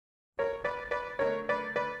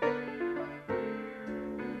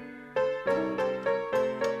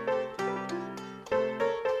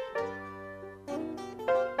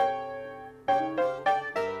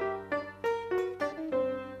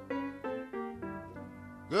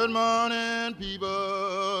Good morning,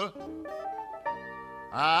 people.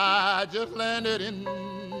 I just landed in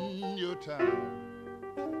your town.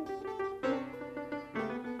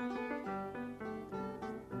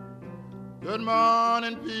 Good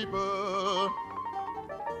morning, people.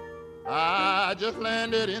 I just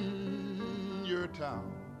landed in your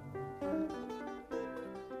town.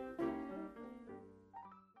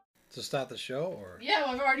 To start the show, or? Yeah,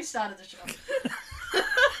 well, I've already started the show.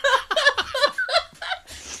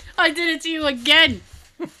 I did it to you again.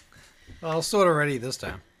 Well, I'll sort of ready this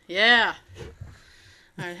time. Yeah.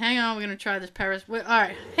 All right, hang on. We're going to try this Paris. All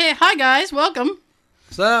right. Hey, hi, guys. Welcome.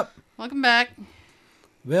 What's up? Welcome back.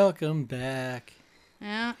 Welcome back.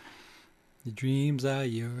 Yeah. The dreams are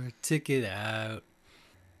your ticket out.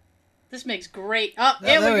 This makes great. Oh, Oh,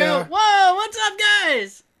 here there we we go. are. Whoa, what's up,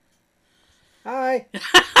 guys? Hi.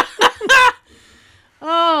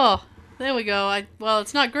 Oh, there we go. Well,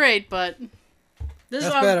 it's not great, but this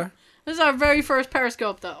That's is better. This is our very first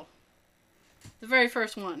Periscope, though. The very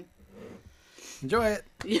first one. Enjoy it.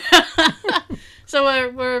 Yeah. So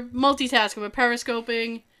we're multitasking. We're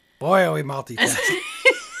periscoping. Boy, are we multitasking.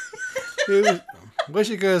 Wish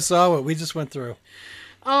you could have saw what we just went through.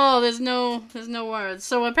 Oh, there's no words.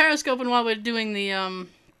 So we're periscoping while we're doing the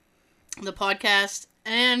podcast,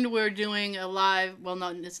 and we're doing a live. Well, no,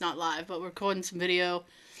 it's not live, but we're recording some video.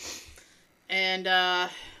 And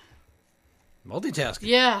Multitasking.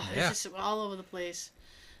 yeah, it's just all over the place.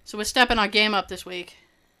 So we're stepping our game up this week.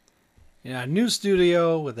 Yeah, new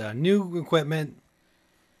studio with new equipment.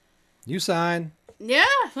 New sign. Yeah,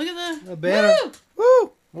 look at the A banner.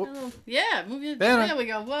 Woo! Woo! Oh, yeah, move your Banner. There we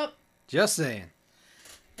go. Whoop. Just saying.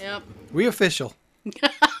 Yep. We official.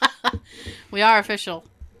 We are official.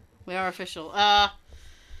 We are official. God,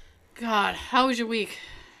 how was your week?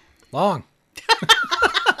 Long.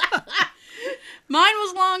 Mine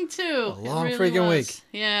was long too. A long It really freaking was. week.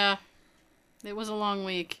 Yeah. It was a long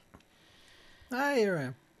week. Ah, here I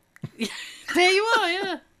am. There you are,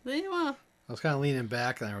 yeah. There you are. I was kind of leaning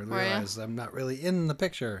back and I realized I'm not really in the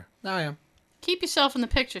picture. Now I am. Keep yourself in the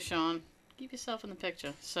picture, Sean. Keep yourself in the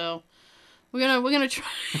picture. So we're gonna try.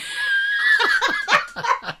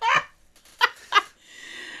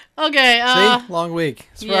 Okay. See? Long week.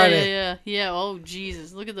 It's Friday. Yeah. Oh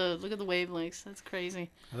Jesus! Look at the wavelengths. That's crazy.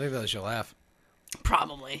 I think that was your laugh.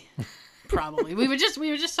 Probably. We were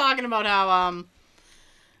just talking about how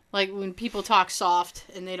like when people talk soft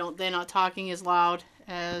and they're not talking as loud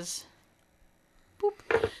as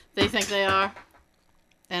they think they are.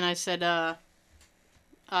 And I said I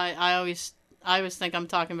always think I'm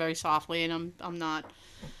talking very softly, and I'm not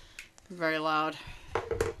very loud.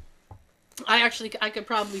 I could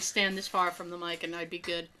probably stand this far from the mic and I'd be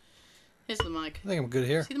good. Here's the mic. I think I'm good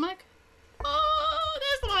here. See the mic? Oh,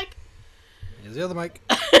 there's the mic. Here's the other mic.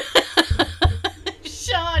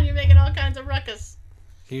 Sean, you're making all kinds of ruckus.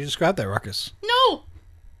 Can you describe that ruckus? No.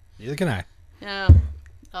 Neither can I. Yeah.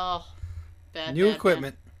 Oh, bad. New bad,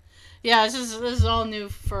 equipment. bad. Yeah, this is all new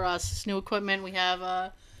for us. It's new equipment. We have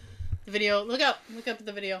the video. Look up at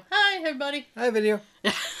the video. Hi, everybody. Hi, video.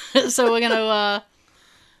 So we're gonna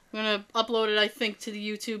upload it, I think, to the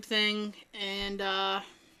YouTube thing, and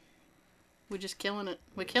we're just killing it.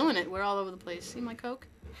 We're killing it. We're all over the place. See my Coke?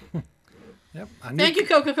 Yep. Thank you,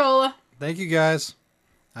 Coca-Cola. Thank you, guys.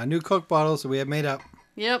 Our new Coke bottles that we have made up.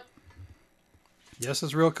 Yep. Yes,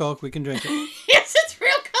 it's real Coke. We can drink it. Yes, it's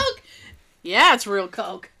real Coke. Yeah, it's real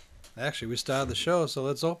Coke. Actually, we started the show, so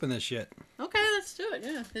let's open this shit. Okay, let's do it.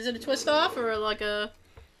 Yeah. Is it a twist off or like a?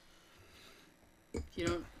 You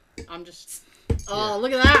don't. I'm just. Oh,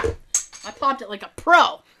 look at that! I popped it like a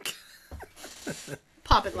pro.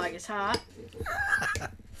 Pop it like it's hot.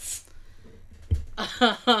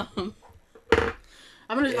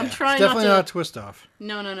 I'm trying It's definitely not not a to. twist off.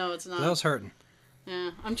 No, it's not. That was hurting.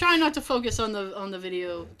 Yeah, I'm trying not to focus on the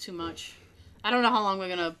video too much. I don't know how long we're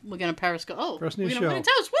gonna Periscope. Oh, First new we're show. gonna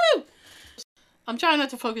toast. Woo! I'm trying not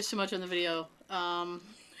to focus too much on the video. I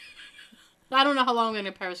don't know how long we're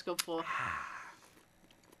gonna Periscope for.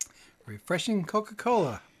 Refreshing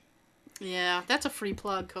Coca-Cola. Yeah, that's a free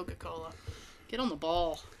plug, Coca-Cola. Get on the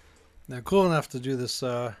ball. They're cool enough to do this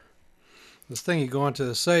this thing. You go onto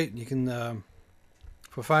the site and you can,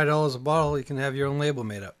 for $5 a bottle, you can have your own label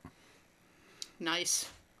made up. Nice.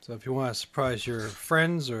 So if you want to surprise your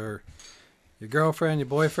friends or your girlfriend, your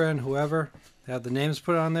boyfriend, whoever, have the names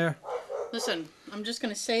put on there. Listen, I'm just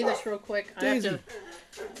gonna say this real quick. Daisy.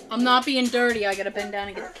 I'm not being dirty. I gotta bend down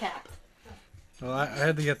and get the cap. Well, I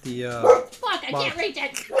had to get the. Fuck! I can't reach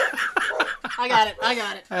it. I got it.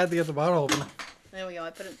 I had to get the bottle open. There we go. I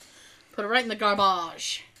put it right in the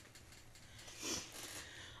garbage.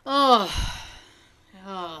 Oh.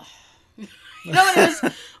 You know what it is?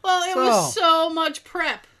 Well, it was so much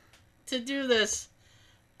prep to do this.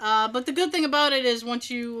 But the good thing about it is once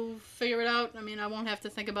you figure it out, I mean, I won't have to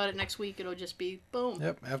think about it next week. It'll just be boom.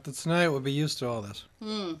 Yep. After tonight, we'll be used to all this.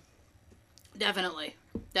 Definitely.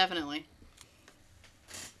 Definitely.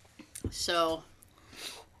 So,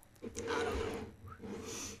 I don't know.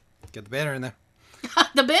 Get the banner in there.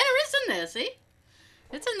 The banner is in there, see?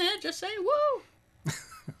 It's in there. Just say, woo.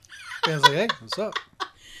 Fans like, hey, what's up?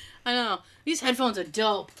 I know. These headphones are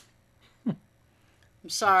dope. I'm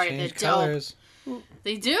sorry, Change they're colors. dope.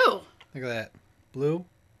 They do. Look at that. Blue.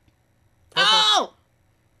 Oh!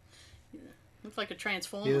 Looks like a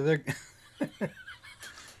transformer. Either they're...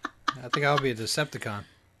 I think I'll be a Decepticon.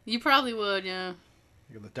 You probably would, yeah.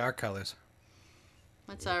 Look at the dark colors.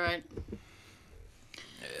 That's alright.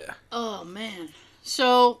 Yeah. Oh, man.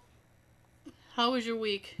 So, how was your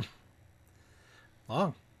week?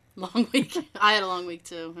 Long. Long week. I had a long week,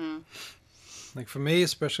 too. Yeah. Like for me,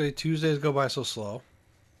 especially Tuesdays go by so slow.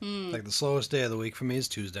 Like the slowest day of the week for me is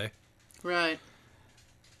Tuesday. Right.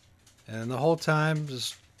 And the whole time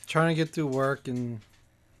just trying to get through work and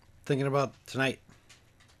thinking about tonight.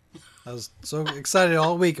 I was so excited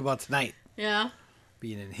all week about tonight. Yeah.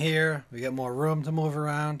 Being in here, we got more room to move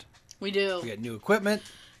around. We do. We got new equipment.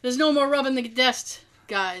 There's no more rubbing the desk,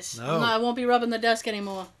 guys. No. I won't be rubbing the desk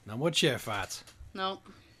anymore. No more chair farts. Nope.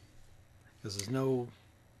 Because there's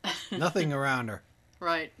nothing around her.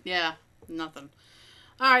 Right. Yeah. Nothing.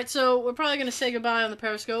 All right. So we're probably gonna say goodbye on the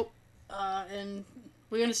Periscope, and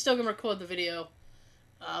we're still gonna record the video,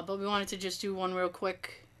 but we wanted to just do one real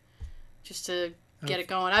quick, just to get it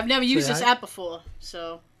going. I've never used this app before,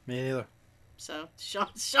 so. Me neither. So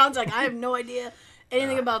Sean's like, I have no idea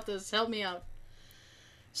anything about this. Help me out.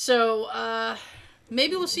 So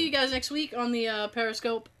maybe we'll see you guys next week on the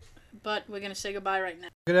Periscope, but we're gonna say goodbye right now.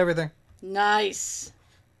 Good everything. Nice.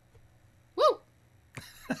 Woo!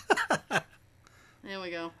 There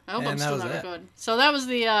we go. I hope I'm still not recording. So that was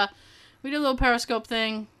the, we did a little Periscope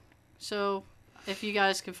thing. So if you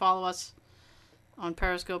guys can follow us on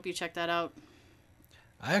Periscope, you check that out.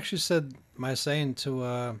 I actually said my saying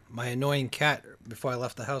to my annoying cat before I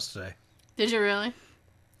left the house today. Did you really? It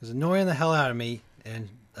was annoying the hell out of me, and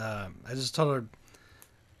I just told her,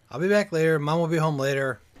 I'll be back later. Mom will be home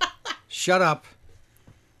later. Shut up.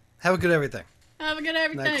 Have a good everything. Have a good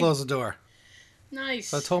everything. And I closed the door. Nice.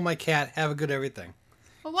 So I told my cat, have a good everything.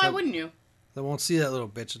 Well, why wouldn't you? I won't see that little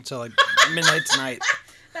bitch until like midnight tonight.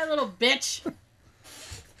 That little bitch. The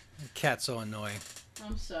cat's so annoying.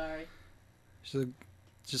 I'm sorry.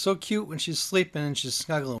 She's so cute when she's sleeping and she's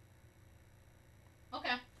snuggling.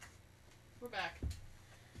 Okay. We're back.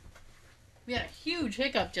 We had a huge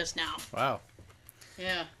hiccup just now. Wow.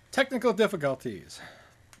 Yeah. Technical difficulties.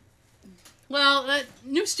 Well, that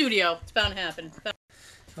new studio. It's bound to happen.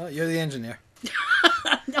 Oh, you're the engineer.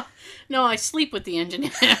 No, I sleep with the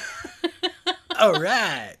engineer. All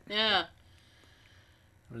right. Yeah.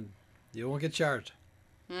 You won't get charged.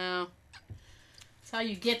 No. That's how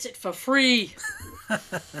you get it for free.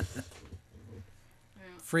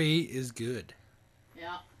 Free is good.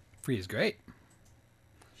 Yeah. Free is great.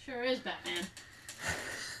 Sure is, Batman.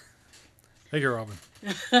 Thank you, Robin.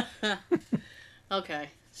 Okay,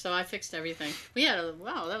 so I fixed everything.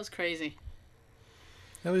 Wow, that was crazy.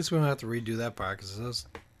 At least we don't have to redo that part because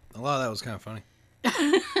a lot of that was kind of funny.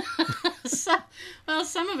 Well,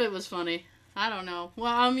 some of it was funny. I don't know.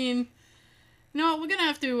 Well, I mean, no, we're gonna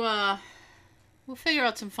have to. We'll figure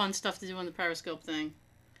out some fun stuff to do on the Periscope thing.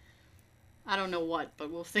 I don't know what,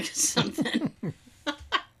 but we'll think of something.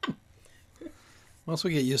 Once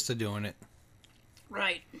we get used to doing it.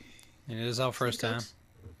 Right. And it is our first time.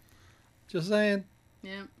 Just saying.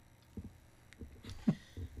 Yeah.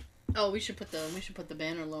 Oh, we should put the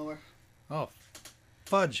banner lower. Oh,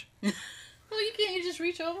 fudge. Oh, can't you just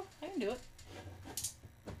reach over? I can do it.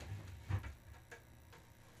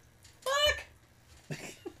 Fuck!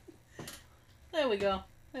 There we go.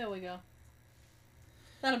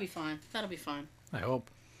 That'll be fine. I hope.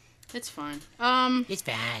 It's fine. It's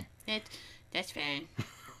fine. That's fine.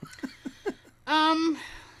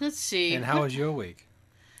 Let's see. And how was your week?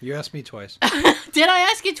 You asked me twice. Did I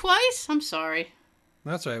ask you twice? I'm sorry.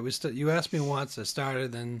 That's right. You asked me once. I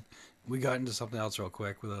started, then we got into something else real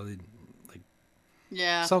quick with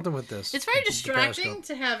Yeah. something with this. It's very the distracting Periscope.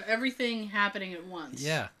 to have everything happening at once.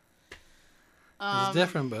 Yeah. It's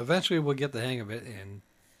different, but eventually we'll get the hang of it. And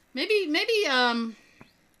Maybe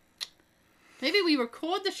we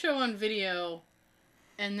record the show on video,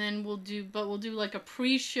 and then we'll do like a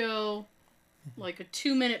pre-show, like a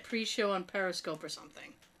 2-minute pre-show on Periscope or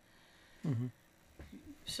something. Mm-hmm.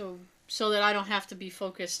 So that I don't have to be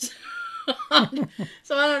focused. So I don't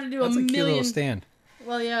have to do that's a cute little million. stand.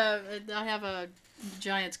 Well, yeah, I have a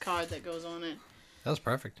Giants card that goes on it. That was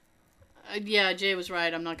perfect. Yeah, Jay was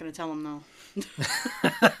right. I'm not going to tell him no.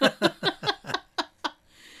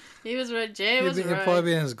 He was right. Jay was He'd right. probably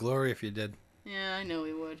be in his glory if you did. Yeah, I know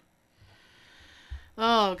he would.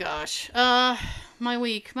 Oh gosh. My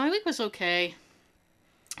week was okay.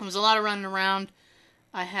 It was a lot of running around.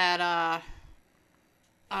 I had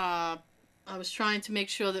I was trying to make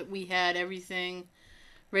sure that we had everything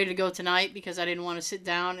ready to go tonight because I didn't want to sit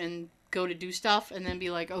down and go to do stuff and then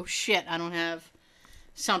be like, oh shit, I don't have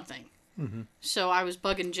something. Mm-hmm. So I was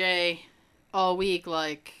bugging Jay all week,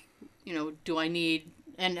 like, do I need...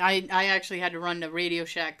 And I actually had to run to Radio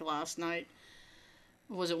Shack last night.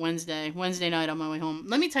 Or was it Wednesday? Wednesday night on my way home.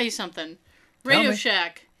 Let me tell you something. Radio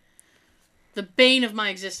Shack, the bane of my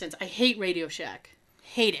existence. I hate Radio Shack.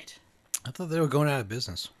 Hate it. I thought they were going out of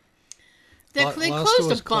business. They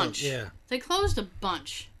closed a bunch. Yeah. They closed a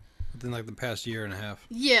bunch. Within like the past year and a half.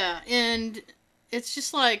 Yeah, and it's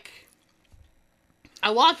just like...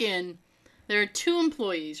 I walk in, there are 2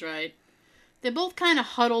 employees, right? They're both kind of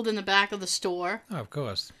huddled in the back of the store. Oh, of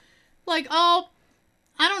course. Like, all,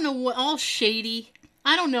 I don't know what, all shady.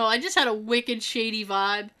 I don't know. I just had a wicked shady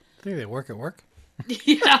vibe. I think they work at work.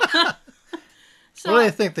 Yeah. So, what do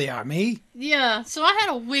they think they are, me? Yeah, so I had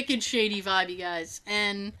a wicked shady vibe, you guys.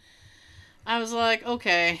 And I was like,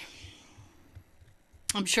 okay.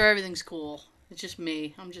 I'm sure everything's cool. It's just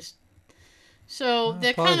me. So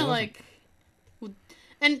they're kind of like...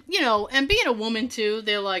 And, and being a woman, too,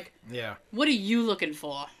 they're like, yeah. What are you looking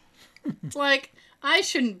for? It's like, I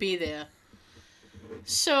shouldn't be there.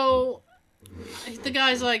 So, the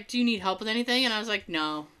guy's like, do you need help with anything? And I was like,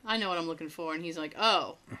 no, I know what I'm looking for. And he's like,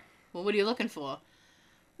 oh, well, what are you looking for?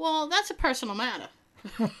 Well, that's a personal matter.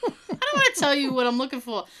 I don't want to tell you what I'm looking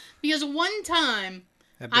for. Because one time...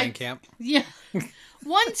 At band camp? Yeah.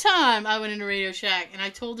 One time, I went into Radio Shack, and I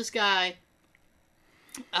told this guy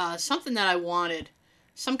something that I wanted.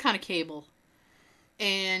 Some kind of cable.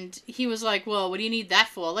 And he was like, well, what do you need that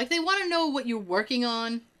for? Like, they want to know what you're working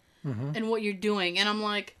on and what you're doing. And I'm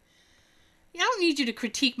like, I don't need you to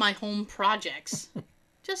critique my home projects.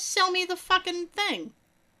 Just sell me the fucking thing.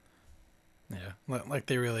 Yeah, like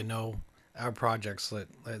they really know our projects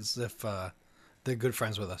as if they're good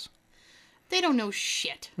friends with us. They don't know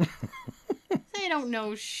shit. They don't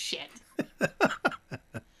know shit.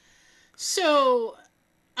 So...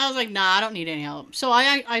 I was like, nah, I don't need any help. So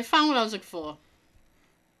I found what I was looking for.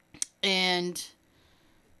 And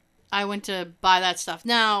I went to buy that stuff.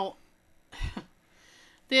 Now,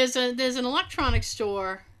 there's an electronics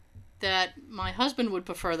store that my husband would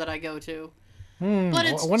prefer that I go to. But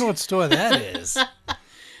I wonder what store that is.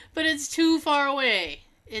 But it's too far away.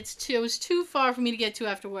 It was too far for me to get to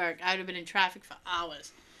after work. I would have been in traffic for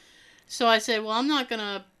hours. So I said, well, I'm not going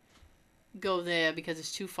to go there because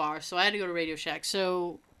it's too far. So I had to go to Radio Shack.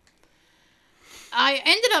 So I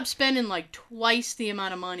ended up spending like twice the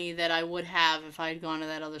amount of money that I would have if I had gone to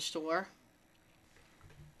that other store.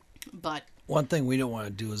 But one thing we don't want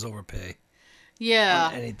to do is overpay. Yeah.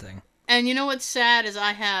 On anything. And you know what's sad is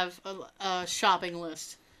I have a shopping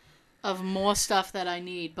list of more stuff that I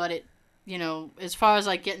need, but it, as far as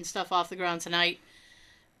like getting stuff off the ground tonight,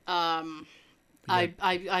 I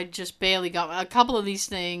just barely got a couple of these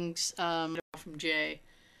things from Jay.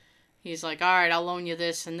 He's like, all right, I'll loan you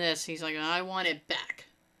this and this. He's like, I want it back.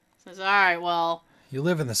 So I said, all right, well. You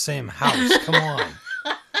live in the same house. Come on.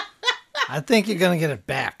 I think you're going to get it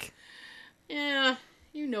back. Yeah,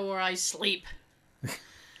 you know where I sleep.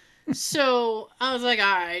 So I was like, all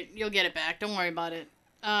right, you'll get it back. Don't worry about it.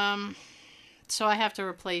 So I have to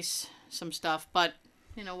replace some stuff, but,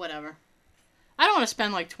 whatever. I don't want to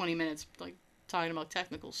spend like 20 minutes like talking about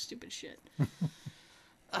technical stupid shit.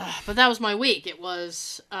 But that was my week. It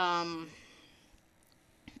was, I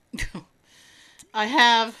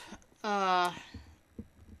have,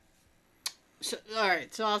 so, all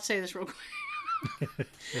right, so I'll say this real quick.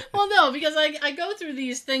 Well, no, because I go through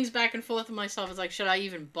these things back and forth with myself. It's like, should I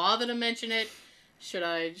even bother to mention it? Should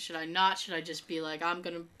I not? Should I just be like, I'm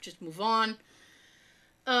going to just move on?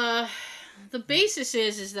 The basis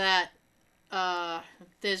is that,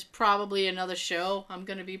 there's probably another show I'm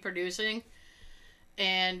going to be producing.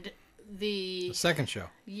 And the second show.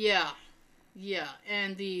 Yeah.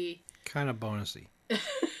 And the kind of bonusy.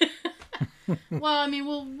 Well, I mean,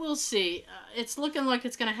 we'll see. It's looking like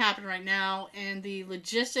it's going to happen right now, and the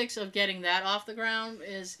logistics of getting that off the ground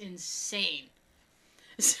is insane.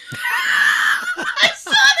 I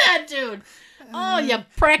saw that, dude. Oh, you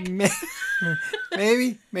prick.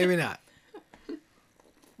 Maybe not.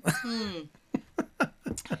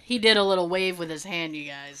 He did a little wave with his hand, you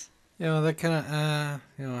guys. That kind of,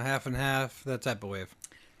 half and half, that type of wave.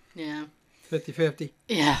 Yeah. 50-50.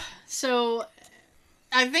 Yeah. So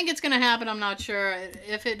I think it's going to happen. I'm not sure.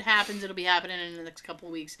 If it happens, it'll be happening in the next couple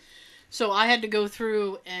of weeks. So I had to go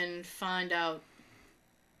through and find out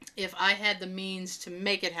if I had the means to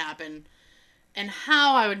make it happen and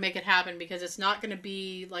how I would make it happen, because it's not going to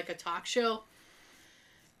be like a talk show.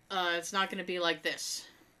 It's not going to be like this.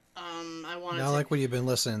 I wanted Not to... like what you've been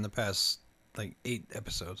listening in the past, 8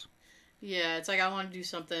 episodes. Yeah, it's like I want to do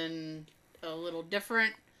something a little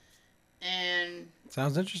different. And...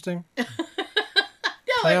 Sounds interesting. No,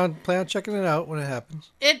 Plan on checking it out when it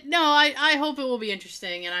happens. I hope it will be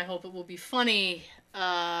interesting, and I hope it will be funny.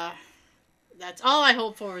 That's all I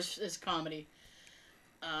hope for is comedy.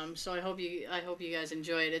 So I hope you guys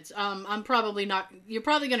enjoy it. It's I'm probably not. You're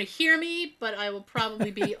probably gonna hear me, but I will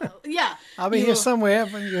probably be. Yeah. I'll be here somewhere,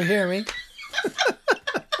 but you'll hear me.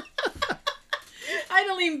 I had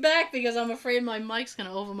to lean back because I'm afraid my mic's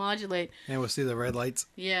gonna overmodulate. And we'll see the red lights.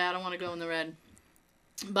 Yeah, I don't want to go in the red.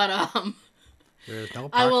 But There's no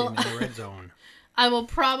parking in the red zone. I will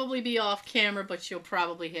probably be off camera, but you'll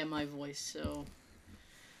probably hear my voice. So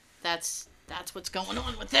that's what's going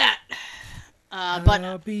on with that. But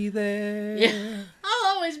I'll be there. Yeah,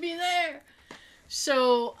 I'll always be there.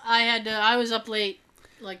 So I was up late,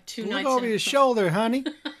 like 2 nights. Look over your shoulder, honey.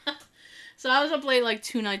 So I was up late like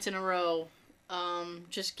 2 nights in a row,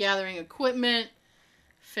 just gathering equipment,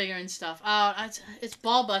 figuring stuff out. It's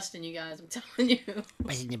ball busting, you guys. I'm telling you.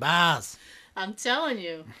 Busting your balls. I'm telling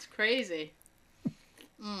you, it's crazy.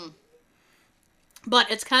 But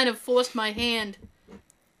it's kind of forced my hand.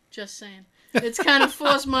 Just saying. It's kind of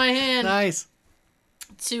forced my hand. Nice.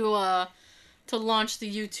 To launch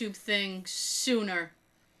the YouTube thing sooner,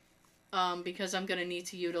 because I'm gonna need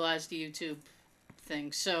to utilize the YouTube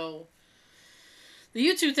thing. So the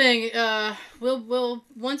YouTube thing, we'll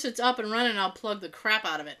once it's up and running, I'll plug the crap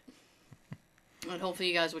out of it, and hopefully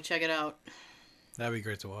you guys will check it out. That'd be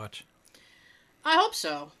great to watch. I hope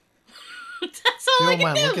so. That's You all I don't can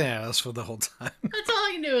mind do. looking at us for the whole time. That's all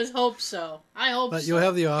I can do is hope so. I hope But so. you'll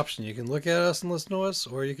have the option. You can look at us and listen to us,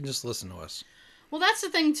 or you can just listen to us. Well, that's the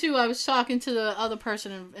thing, too. I was talking to the other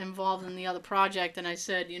person involved in the other project, and I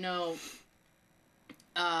said,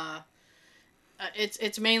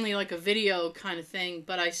 it's mainly like a video kind of thing,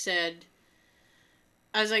 but I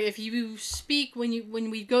was like, if you speak, when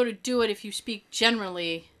we go to do it, if you speak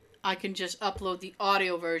generally, I can just upload the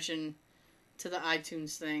audio version to the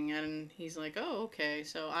iTunes thing. And he's like, oh, okay.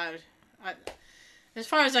 So I as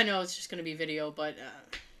far as I know, it's just going to be video, but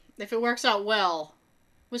if it works out well...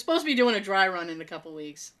 We're supposed to be doing a dry run in a couple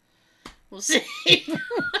weeks. We'll see.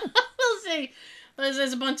 We'll see.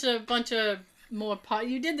 There's a bunch of more pot.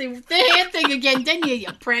 You did the hand thing again, didn't you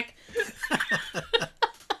prick?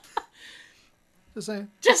 Just saying.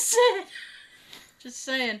 Just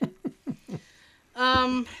saying.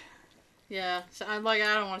 Yeah. So I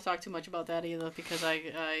don't want to talk too much about that either, because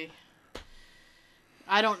I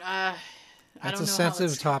don't. That's a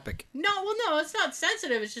sensitive topic. No, it's not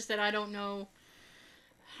sensitive. It's just that I don't know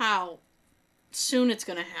how soon it's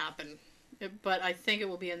going to happen. But I think it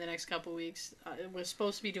will be in the next couple weeks. We're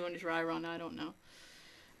supposed to be doing a dry run. I don't know.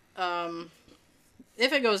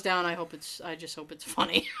 If it goes down, I just hope it's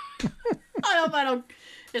funny.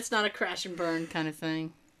 It's not a crash and burn kind of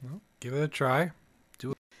thing. Well, give it a try.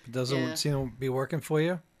 Do it. If it doesn't seem to be working for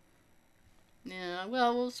you. Yeah,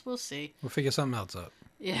 well, we'll see. We'll figure something else out.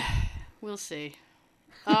 Yeah, we'll see.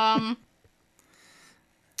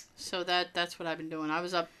 So that's what I've been doing. I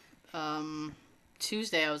was up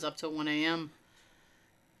Tuesday. I was up till 1 a.m.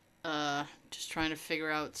 Just trying to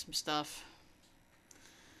figure out some stuff.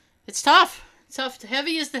 It's tough. It's tough.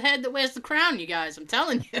 Heavy is the head that wears the crown, you guys. I'm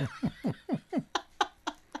telling you.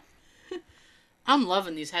 I'm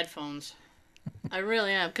loving these headphones. I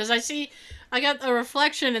really am, because I got a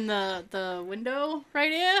reflection in the window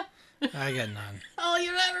right here. I got none. Oh,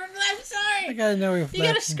 you're not. I'm sorry. I got no reflection. You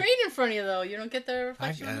got a screen in front of you, though. You don't get the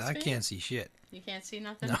reflection on the screen? I can't see shit. You can't see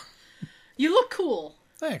nothing? No. You look cool.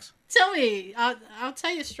 Thanks. Tell me. I'll tell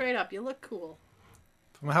you straight up. You look cool.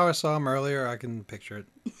 From how I saw him earlier, I can picture it.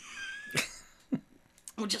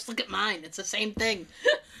 Well, just look at mine. It's the same thing.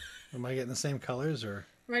 Am I getting the same colors, or?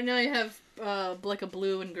 Right now you have like a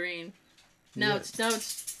blue and green. Now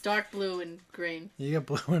it's dark blue and green. You got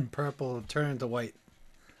blue and purple turn into white.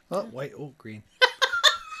 Oh, white. Oh, green.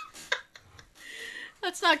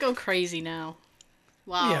 Let's not go crazy now.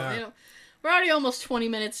 Wow. Yeah. We're already almost 20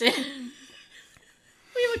 minutes in.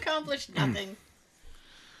 We've accomplished nothing.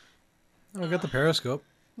 Oh, we got the Periscope.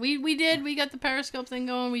 We did. We got the Periscope thing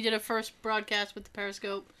going. We did a first broadcast with the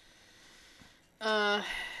Periscope.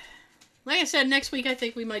 like I said, next week I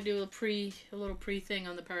think we might do a little pre thing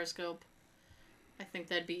on the Periscope. I think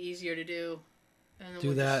that'd be easier to do. And then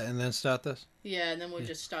Do that and then start this? Yeah, and then we'll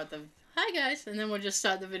just start the... Hi, guys. And then we'll just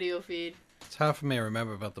start the video feed. It's hard for me to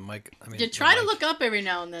remember about the mic. I mean, You try to look up every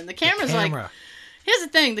now and then. The camera's camera. like... Here's the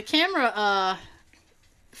thing. The camera,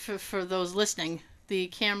 for those listening, the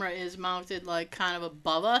camera is mounted, like, kind of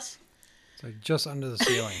above us. It's like just under the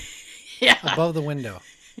ceiling. Yeah. Above the window.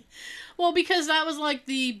 Well, because that was, like,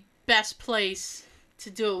 the best place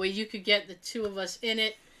to do it, where you could get the two of us in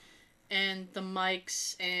it, and the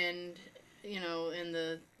mics, and, and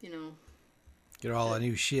the, Get all the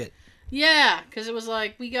new shit. Yeah, because it was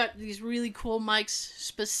like, we got these really cool mics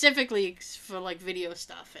specifically for, like, video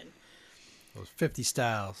stuff, and... Those 50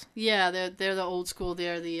 styles. Yeah, they're the old school.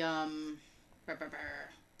 They're the,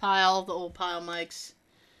 Pile, the old Pile mics.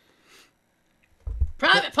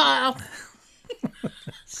 Private Pile!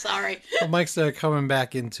 Sorry. The mics that are coming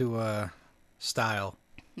back into style.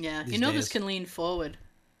 Yeah, these this days. can lean forward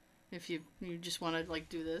if you just want to, like,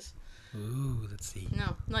 do this. Ooh, let's see.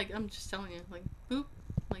 No, like, I'm just telling you, like, boop,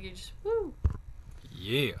 like, you just, woo.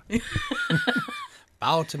 Yeah.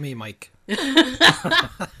 Bow to me, Mike.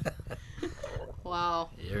 Wow.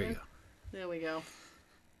 There we go. There we go.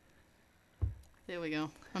 There we go.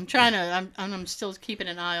 I'm trying to, I'm still keeping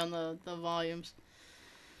an eye on the volumes.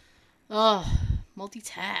 Oh,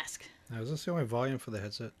 multitask. Now, is this the only volume for the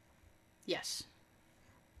headset? Yes.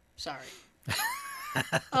 Sorry.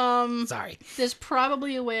 Sorry. There's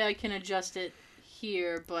probably a way I can adjust it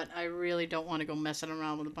here, but I really don't want to go messing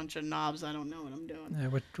around with a bunch of knobs. I don't know what I'm doing. Yeah,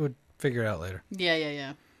 we'll figure it out later.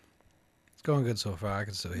 Yeah. It's going good so far. I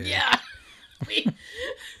can still hear Yeah.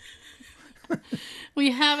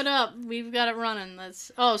 We have it up. We've got it running.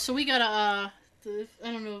 So we got I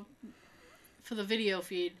don't know, for the video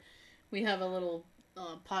feed, we have a little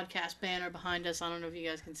podcast banner behind us. I don't know if you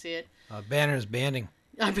guys can see it. Banner's banding.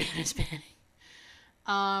 Our banner's banning.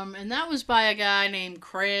 And that was by a guy named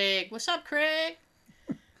Craig. What's up, Craig?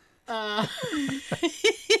 Come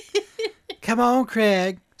on,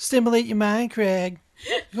 Craig. Stimulate your mind, Craig.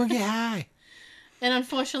 You're going to get high. And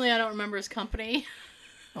unfortunately, I don't remember his company.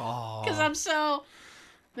 Oh. Because I'm so...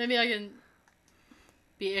 Maybe I can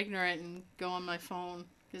be ignorant and go on my phone.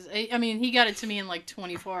 Because, I mean, he got it to me in like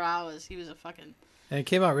 24 hours. He was a fucking... And it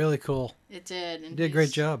came out really cool. It did. And You did a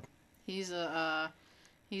great job. He's an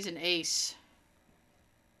ace.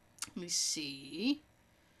 Let me see.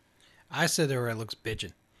 I said to her, it looks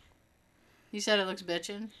bitchin'. You said it looks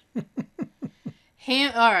bitchin'?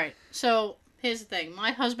 Alright, so here's the thing.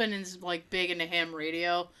 My husband is like big into ham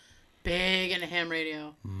radio. Big into ham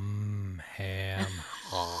radio. Ham.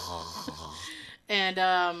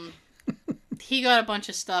 And he got a bunch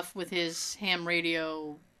of stuff with his ham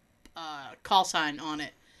radio call sign on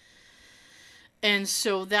it. And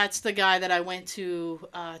so that's the guy that I went to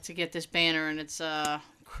get this banner, and it's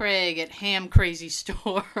Craig at Ham Crazy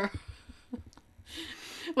Store.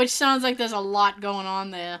 Which sounds like there's a lot going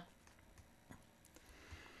on there.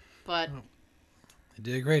 But He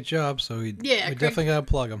did a great job, so we Craig- definitely got to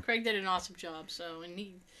plug him. Craig did an awesome job. So, and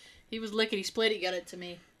he was lickety split. He got it to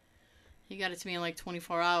me. He got it to me in like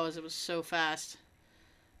 24 hours. It was so fast.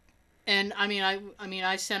 And I mean,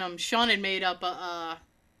 I sent him. Sean had made up a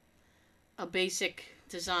basic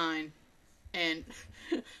design, and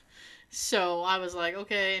so I was like,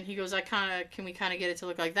 okay. And he goes, can we kind of get it to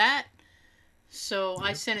look like that? So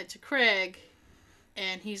I sent it to Craig,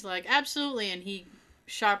 and he's like, absolutely. And he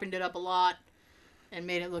sharpened it up a lot and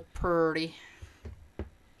made it look pretty.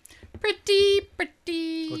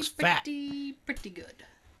 Looks fat. Pretty good.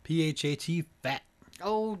 PHAT fat.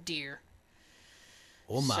 Oh dear.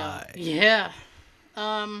 Oh my. So, yeah.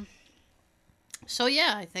 So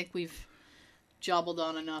yeah, I think we've jobbled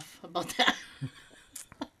on enough about that.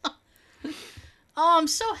 Oh, I'm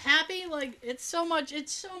so happy. Like, it's so much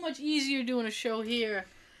easier doing a show here.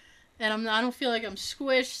 And I don't feel like I'm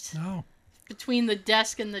squished No. between the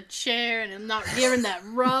desk and the chair, and I'm not hearing that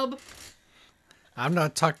rub. I'm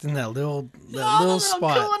not tucked in that little The little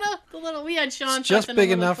spot. corner. We had Sean It's just tucked in a big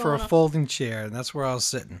little enough for a corner. folding chair, and that's where I was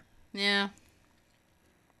sitting. Yeah.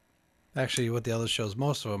 Actually, with the other shows,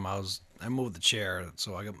 most of them, I moved the chair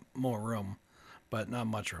so I got more room, but not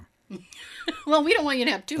much room. Well, we don't want you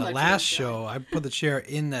to have too much. The room, last so. show, I put the chair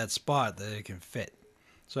in that spot that it can fit.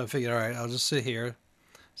 So I figured, all right, I'll just sit here,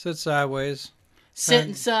 sit sideways,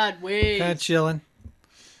 Sitting sideways. kind of chilling.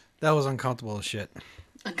 That was uncomfortable as shit.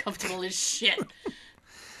 Uncomfortable as shit.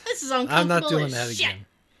 This is uncomfortable I'm not doing as that shit. again.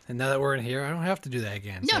 And now that we're in here, I don't have to do that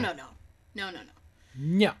again. No. No.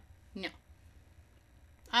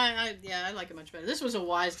 I like it much better. This was a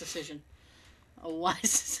wise decision. A wise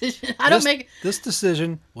decision. I don't make. This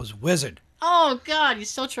decision was Wizard. Oh God, you're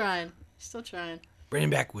still trying. Still trying. Bring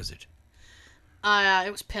back Wizard.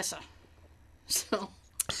 It was Pissa. So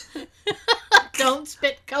don't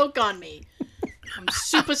spit Coke on me. I'm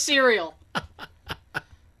super cereal.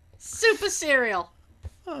 Super cereal.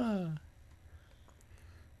 All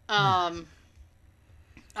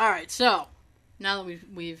right. So now that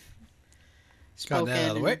we've spoken, Got that out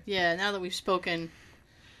of the way. yeah. Now that we've spoken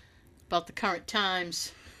about the current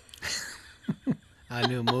times. A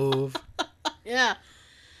new move. Yeah.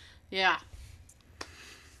 Yeah.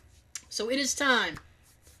 So it is time.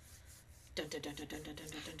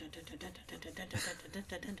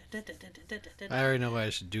 I already know what I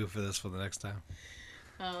should do for this for the next time.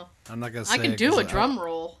 Oh. I'm not gonna say I can it do 'cause a drum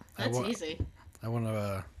roll. I That's wa- easy. I want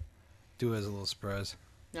to do it as a little surprise.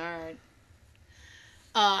 All right.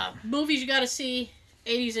 Movies you gotta see,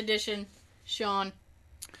 80s edition. Sean.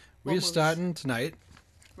 We're movies? starting tonight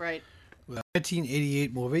Right. with a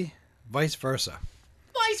 1988 movie, Vice Versa.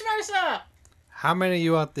 Vice versa. How many of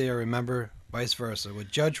you out there remember Vice Versa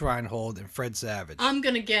with Judge Reinhold and Fred Savage? I'm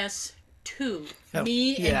gonna guess 2. Yep.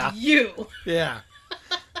 Me Yeah. and you. Yeah,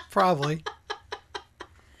 probably.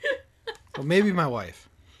 Well, maybe my wife.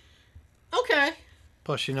 Okay.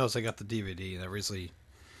 Plus, she knows I got the DVD, and I recently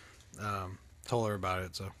told her about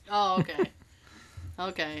it, so Oh, okay.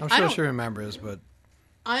 Okay. I'm I sure don't- she remembers. But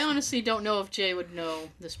I honestly don't know if Jay would know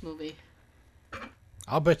this movie.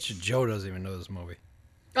 I'll bet you Joe doesn't even know this movie.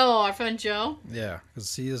 Oh, our friend Joe? Yeah,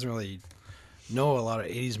 because he doesn't really know a lot of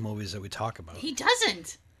 80s movies that we talk about. He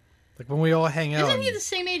doesn't. Like when we all hang out. Isn't he and the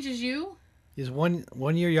same age as you? He's one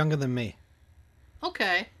year younger than me.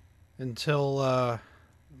 Okay. Until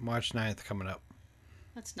March 9th coming up.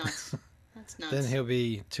 That's nuts. That's nuts. Then he'll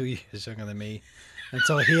be 2 years younger than me.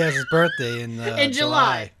 Until he has his birthday in In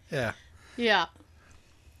July. Yeah. Yeah.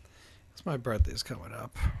 It's my birthday's coming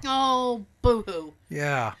up. Oh, boo-hoo.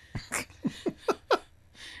 Yeah.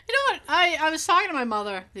 You know what? I was talking to my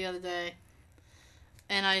mother the other day,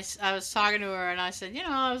 and I was talking to her, and I said,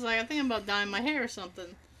 I was like, I'm thinking about dyeing my hair or something.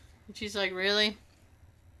 And she's like, really?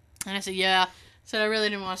 And I said, yeah. I said, I really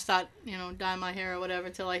didn't want to start, dyeing my hair or whatever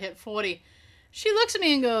until I hit 40. She looks at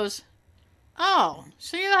me and goes, oh,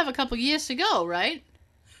 so you have a couple years to go, right?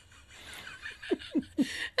 And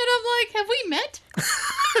I'm like, have we met?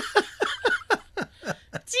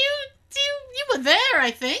 You were there,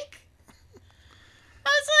 I think. I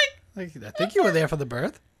was like, I think you were there for the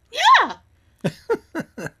birth. yeah. I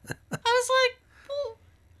was like,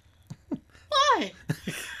 well, why?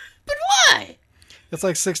 But why? It's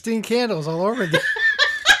like 16 candles all over again.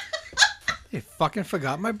 You fucking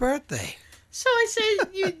forgot my birthday. So I said,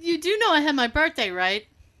 you do know I had my birthday, right?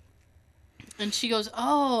 And she goes,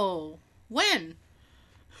 oh, when?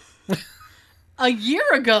 A year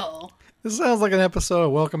ago. This sounds like an episode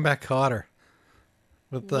of Welcome Back, Kotter.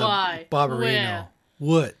 With Why? Barbarino. Where?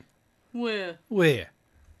 What? Where? Where?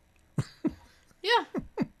 Yeah.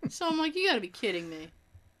 So I'm like, you gotta be kidding me.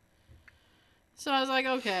 So I was like,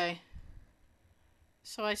 okay.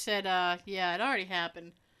 So I said, yeah, it already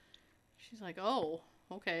happened. She's like, oh,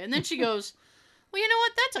 okay. And then she goes, well, you know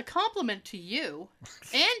what? That's a compliment to you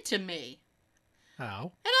and to me.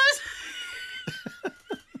 How? And I was... and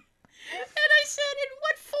I said, in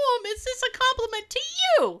what form is this a compliment to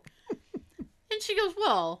you? And she goes,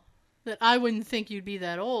 well, that I wouldn't think you'd be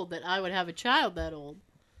that old, that I would have a child that old.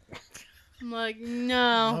 I'm like,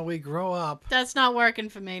 no. Well, we grow up. That's not working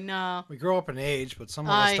for me, no. We grow up in age, but some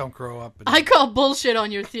of us don't grow up. I call bullshit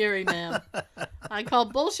on your theory, ma'am. I call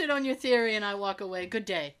bullshit on your theory and I walk away. Good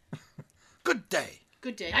day. Good day.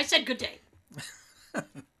 Good day. I said good day.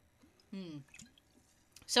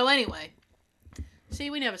 So anyway. See,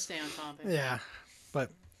 we never stay on topic. Yeah,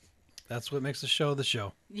 but that's what makes the show the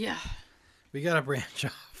show. Yeah. We got to branch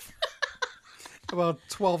off. About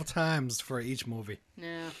 12 times for each movie.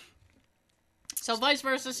 Yeah. So Vice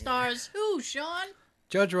Versa stars who, Sean?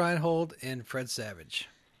 Judge Reinhold and Fred Savage,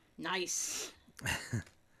 Nice.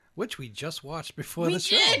 which we just watched before We the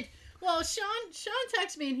show. did. Well, Sean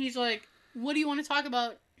texted me and he's like, "What do you want to talk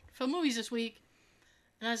about for movies this week?"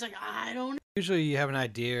 And I was like, "I don't know." Usually you have an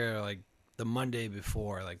idea like the Monday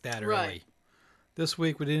before, like that early. Right. This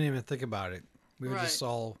week we didn't even think about it. We were Right. just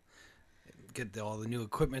all get all the new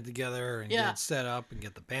equipment together and Yeah. get it set up and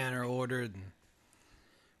get the banner ordered. And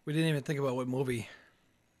we didn't even think about what movie.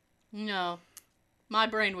 No. My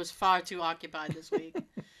brain was far too occupied this week.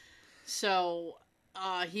 So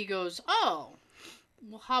he goes, "Oh,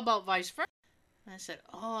 well, how about Vice Versa?" And I said,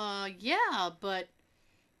 yeah, but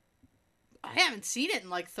I haven't seen it in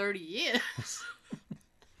like 30 years.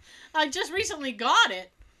 I just recently got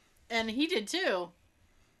it, and he did too.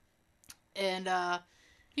 And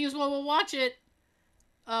he goes, well, we'll watch it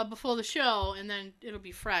before the show, and then it'll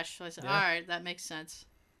be fresh. So I said, Yeah. all right, that makes sense.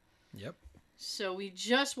 Yep. So we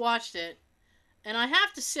just watched it, and I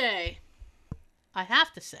have to say,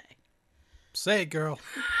 Say it, girl.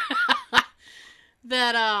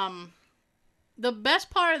 that the best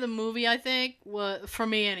part of the movie, I think, was, for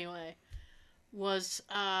me anyway, was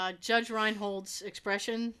Judge Reinhold's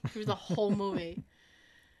expression through the whole movie.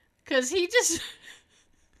 Because he just...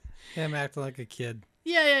 Him acting like a kid.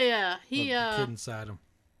 Yeah. The kid inside him.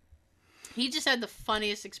 He just had the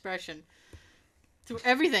funniest expression through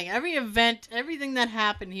everything. Every event, everything that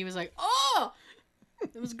happened, he was like, oh!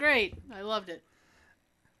 It was great. I loved it.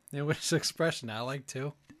 You know which expression I like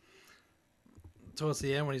too? Towards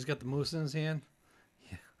the end when he's got the moose in his hand.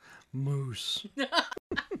 Yeah. Moose.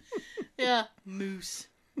 Yeah, moose.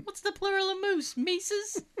 What's the plural of moose?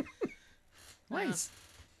 Mises? Nice.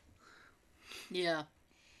 Yeah.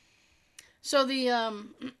 So the,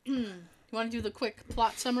 you want to do the quick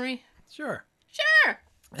plot summary? Sure. Sure!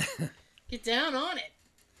 Get down on it.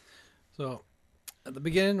 So, at the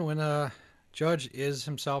beginning, when Judge is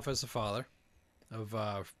himself as the father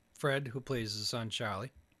of Fred, who plays his son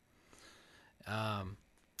Charlie,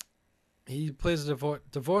 he plays a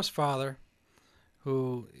divorced father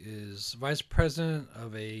who is vice president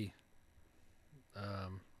of a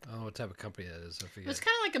I don't know what type of company that is. I forget. It's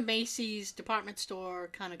kind of like a Macy's department store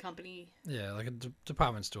kind of company. Yeah, like a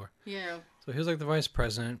department store. Yeah. So he was like the vice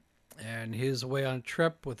president, and he was away on a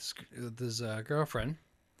trip with his girlfriend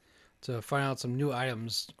to find out some new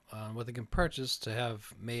items on what they can purchase to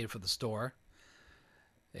have made for the store.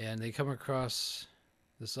 And they come across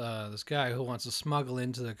this guy who wants to smuggle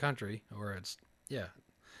into the country, or Yeah,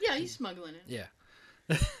 he's smuggling it.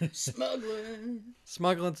 yeah, Smuggling.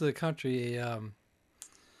 smuggle into the country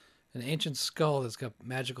an ancient skull that's got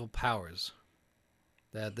magical powers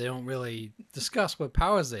that they don't really discuss what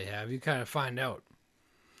powers they have. You kind of find out.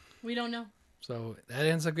 We don't know. So that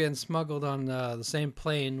ends up getting smuggled on the same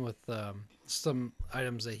plane with some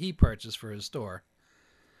items that he purchased for his store.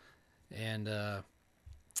 And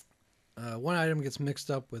one item gets mixed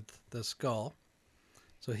up with the skull.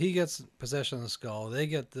 So he gets possession of the skull. They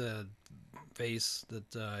get the vase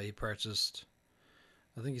that he purchased.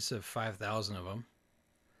 I think he said 5,000 of them.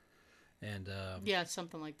 And Yeah,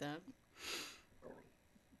 something like that.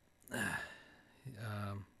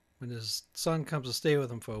 when his son comes to stay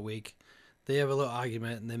with him for a week, they have a little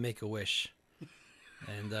argument and they make a wish.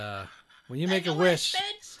 And when you make a wish,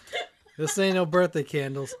 bitch. this ain't no birthday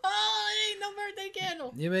candles. Oh, it ain't no birthday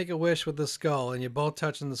candle. You make a wish with the skull and you're both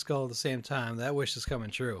touching the skull at the same time, that wish is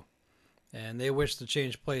coming true. And they wish to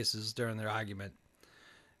change places during their argument.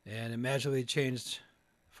 And it magically changed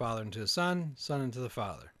father into son into the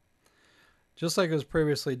father. Just like it was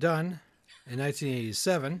previously done in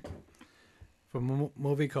 1987 from a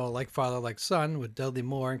movie called Like Father, Like Son with Dudley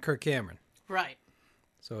Moore and Kirk Cameron. Right.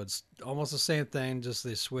 So it's almost the same thing, just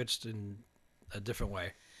they switched in a different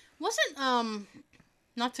way. Wasn't,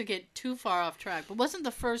 not to get too far off track, but wasn't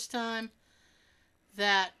the first time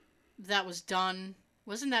that was done,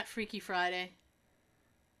 wasn't that Freaky Friday?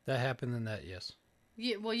 That happened in that, yes.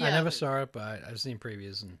 Yeah, well, yeah. I never saw it, but I've seen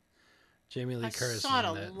previews, and Jamie Lee I Curtis saw is it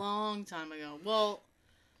in a that. long time ago. Well,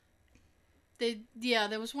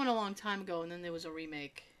 there was one a long time ago, and then there was a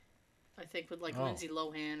remake. I think with like Oh. Lindsay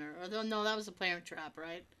Lohan, or no, that was a Parent Trap,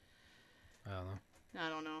 right? I don't know. I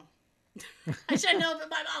don't know. I should know, but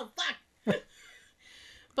my mouth, fuck.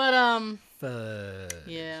 But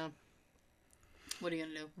yeah. What are you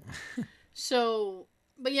gonna do? So,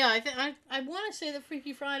 but yeah, I want to say that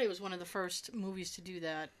Freaky Friday was one of the first movies to do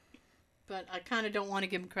that, but I kind of don't want to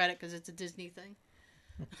give him credit because it's a Disney thing.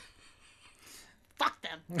 Fuck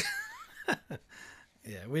them.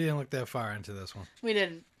 Yeah, we didn't look that far into this one. We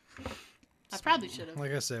didn't. I probably should have.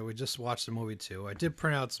 Like I said, we just watched the movie too. I did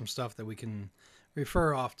print out some stuff that we can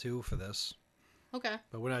refer off to for this, Okay.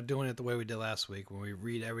 but we're not doing it the way we did last week when we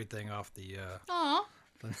read everything off the. Aw.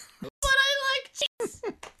 But I like cheese.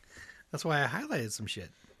 That's why I highlighted some shit.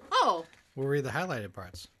 Oh. We'll read the highlighted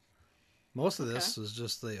parts. Most of this is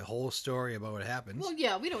just the whole story about what happens. Well,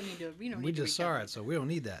 yeah, we don't need to. We just saw it, so we don't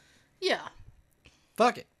need that. Yeah.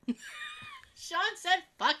 Fuck it. Sean said,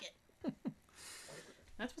 "Fuck it."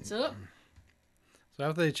 That's what's up. So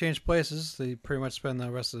after they change places, they pretty much spend the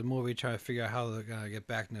rest of the movie trying to figure out how they're gonna get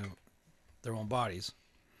back to their own bodies.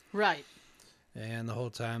 Right. And the whole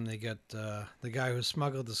time they get the guy who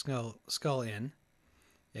smuggled the skull in,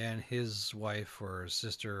 and his wife or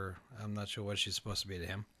sister. I'm not sure what she's supposed to be to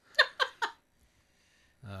him.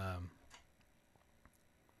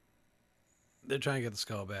 They're trying to get the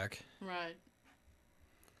skull back, Right.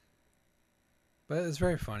 but it's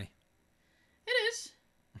very funny.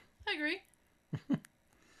 I agree.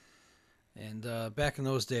 And back in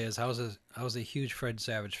those days, I was a huge Fred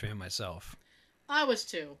Savage fan myself. I was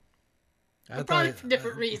too. I But probably thought for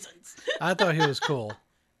different reasons. I thought he was cool.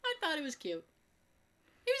 I thought he was cute.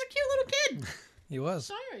 He was a cute little kid. He was.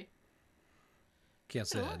 Sorry. Can't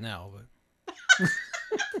say that now, but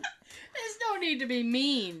There's no need to be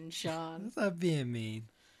mean, Sean. it's not being mean.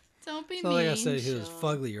 Don't be It's not mean, like I said he was Sean.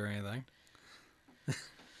 fugly or anything.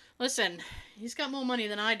 Listen, he's got more money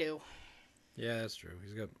than I do. Yeah, that's true.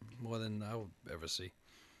 He's got more than I'll ever see.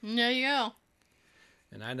 There you go.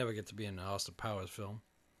 And I never get to be in an Austin Powers film.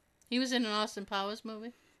 He was in an Austin Powers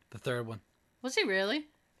movie. The third one. Was he really?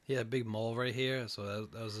 He had a big mole right here, so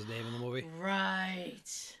that was his name in the movie.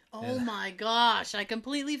 Right. Oh Yeah. my gosh, I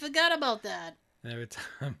completely forgot about that. And every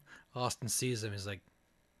time Austin sees him, he's like,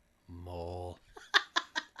 mole.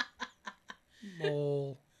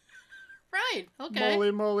 Mole. Right. Okay.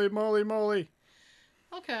 Moly, moly, moly.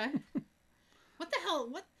 Okay. What the hell?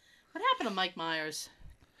 What happened to Mike Myers?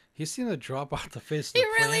 He seemed to drop off the face of He the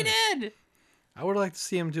really planet. did. I would like to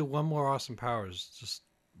see him do one more Austin Powers. Just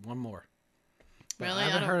one more. But Really? I I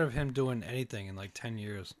haven't don't- heard of him doing anything in like 10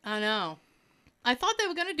 years. I know. I thought they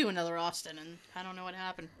were gonna do another Austin, and I don't know what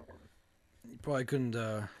happened. He probably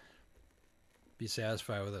couldn't be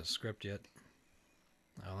satisfied with that script yet.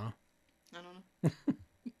 I don't know. I don't know.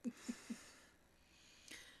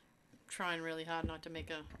 Trying really hard not to make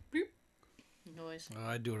a boop noise. Oh,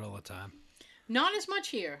 I do it all the time. Not as much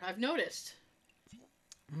here. I've noticed.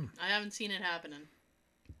 I haven't seen it happening.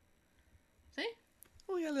 See?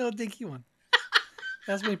 Oh, yeah, little dinky one.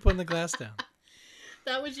 That's me putting the glass down.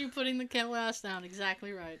 That was you putting the glass down.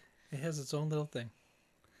 Exactly right. It has its own little thing.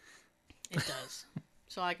 It does.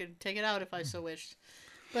 So I could take it out if I so wished.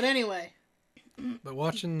 But anyway. But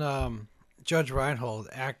watching Judge Reinhold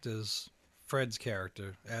act as Fred's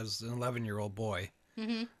character as an 11-year-old boy,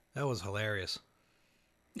 that was hilarious.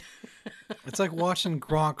 It's like watching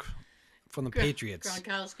Gronk from the Patriots.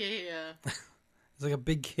 Gronkowski, yeah. He's like a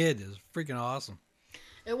big kid. It was freaking awesome.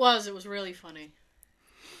 It was really funny.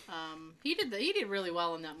 He did really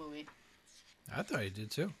well in that movie. I thought he did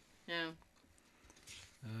too. Yeah.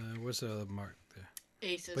 What's the other mark there?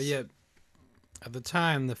 Aces. But yet, at the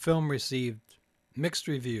time, the film received mixed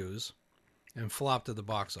reviews and flopped at the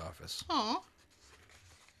box office. Aw.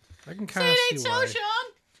 I can Say kind of it see ain't so, why.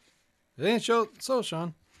 Sean. It ain't so,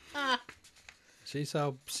 Sean. Ah. She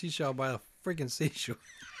shall by the freaking seashore.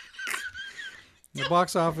 The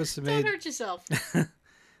box office Don't made hurt yourself.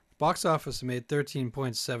 box office made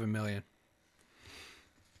 $13.7 million.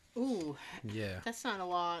 Ooh, Yeah. that's not a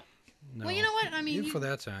lot. No. Well, you know what? I mean, even you- for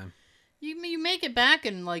that time. You make it back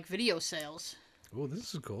in like video sales. Oh,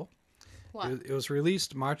 this is cool. What? It was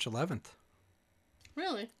released March 11th,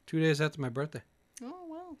 Really? 2 days after my birthday, Oh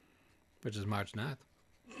well. which is March 9th.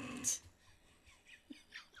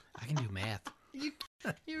 I can do math. You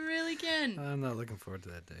really can. I'm not looking forward to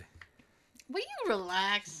that day. Will you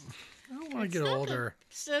relax? I don't want It's to get not older.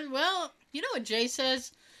 So, well, you know what Jay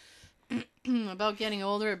says about getting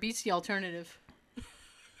older? It beats the alternative.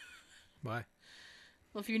 Why?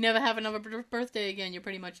 Well, if you never have another birthday again, you're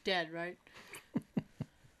pretty much dead, right?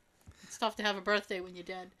 It's tough to have a birthday when you're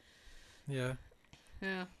dead. Yeah.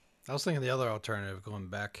 Yeah. I was thinking the other alternative, going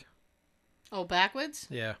back. Oh, backwards?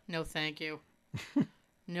 Yeah. No, thank you.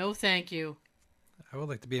 No, thank you. I would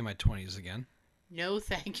like to be in my 20s again. No,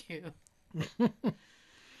 thank you.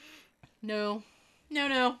 No. No,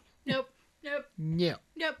 no. Nope. Nope. Yeah.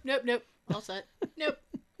 Nope. Nope. Nope. All set. Nope.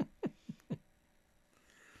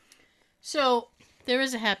 So, there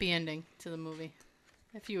is a happy ending to the movie,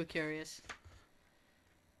 if you were curious.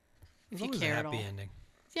 If It's you always care a at happy all. ending.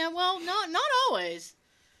 Yeah, well, not always.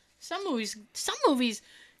 Some movies,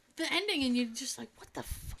 the ending, and you're just like, what the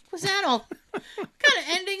fuck was that all? What kind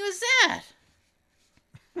of ending was that?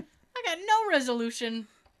 I got no resolution.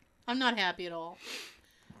 I'm not happy at all.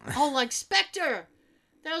 Oh, like Spectre.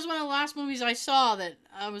 That was one of the last movies I saw that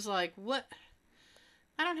I was like, what?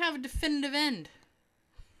 I don't have a definitive end.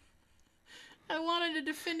 I wanted a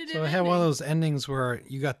definitive So I ending. had one of those endings where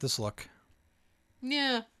you got this look.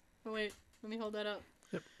 Yeah. Oh, wait. Let me hold that up.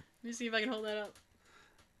 Yep. Let me see if I can hold that up.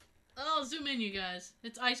 Oh, zoom in, you guys.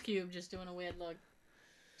 It's Ice Cube just doing a weird look.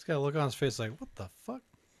 He's got a look on his face like, what the fuck?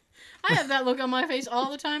 I have that look on my face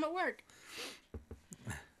all the time at work.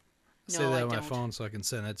 Say No, that I on my don't. phone so I can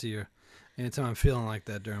send that to you anytime I'm feeling like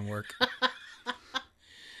that during work.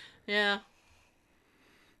 Yeah.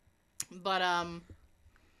 But, I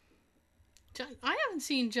haven't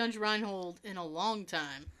seen Judge Reinhold in a long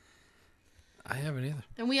time. I haven't either.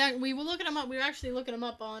 And we were looking him up. We were actually looking him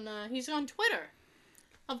up on, he's on Twitter.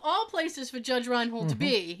 Of all places for Judge Reinhold to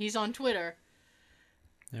be, he's on Twitter.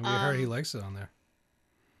 And we heard he likes it on there.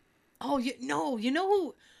 Oh, you know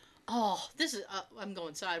who? Oh, this is. I'm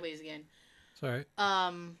going sideways again. It's all right.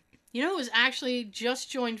 You know who was actually just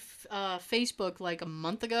joined Facebook like a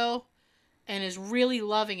month ago, and is really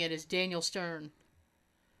loving it is Daniel Stern.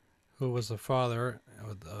 Who was the father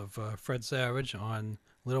of Fred Savage on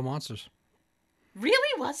Little Monsters.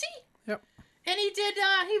 Really? Was he? Yep. And he did.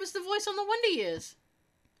 He was the voice on the Wonder Years.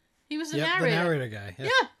 He was the Yep, narrator. the narrator guy. Yep.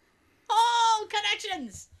 Yeah. Oh,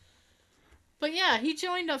 connections. But yeah, he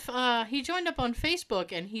joined up. He joined up on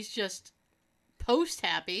Facebook, and he's just post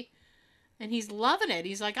happy, and he's loving it.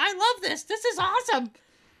 He's like, "I love this. This is awesome."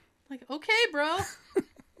 Like, okay, bro,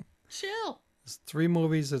 chill. There's 3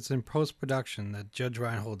 movies that's in post production that Judge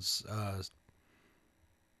Reinhold's,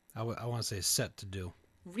 I want to say, set to do.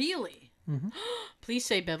 Really? Mm-hmm. Please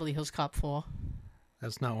say Beverly Hills Cop 4.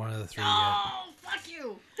 That's not one of the 3 Oh, fuck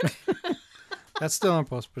you. yet. That's still in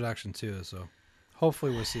post production too, so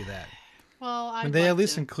hopefully we'll see that. Well, And they at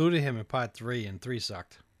least included him in part 3, and 3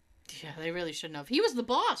 sucked. Yeah, they really shouldn't have. He was the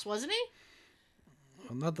boss, wasn't he?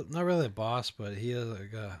 Well, not really a boss, but he is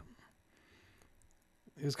like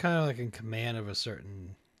he was kind of like in command of a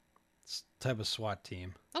certain type of SWAT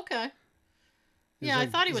team. Okay. It was Yeah, I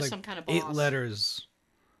like- thought he it was like some kind of boss. 8 letters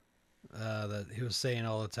that he was saying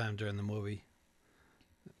all the time during the movie.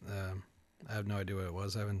 I have no idea what it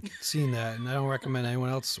was. I haven't seen that, and I don't recommend anyone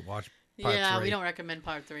else watch part 3. We don't recommend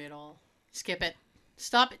part 3 at all. Skip it.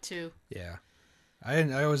 Stop at 2. Yeah,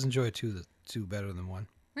 I always enjoy 2 better than 1.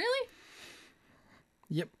 Really?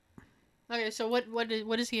 Yep. Okay, so what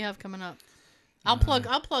does he have coming up? I'll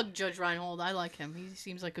plug Judge Reinhold. I like him. He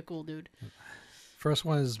seems like a cool dude. First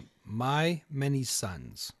one is My Many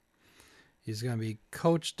Sons. He's going to be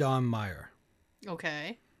Coach Don Meyer.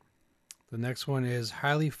 Okay. The next one is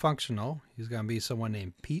Highly Functional. He's going to be someone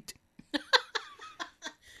named Pete. Pete.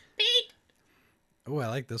 Oh, I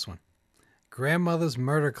like this one. Grandmother's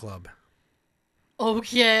Murder Club.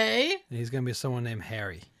 Okay. And he's going to be someone named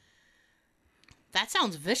Harry. That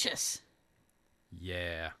sounds vicious.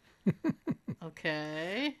 Yeah.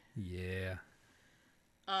 Okay. Yeah.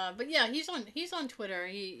 But yeah, he's on Twitter.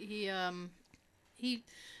 He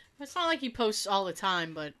it's not like he posts all the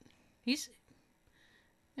time, but he's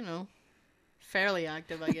fairly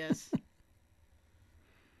active, I guess.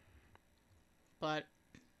 But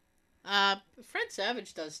Fred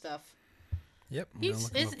Savage does stuff. Yep. I'm He's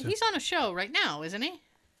gonna look him up, too. he's on a show right now, isn't he?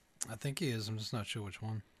 I think he is. I'm just not sure which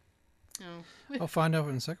one. Oh. I'll find out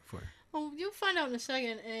in a second for you. Oh, you'll find out in a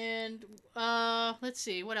second. And let's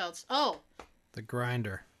see, what else? Oh, The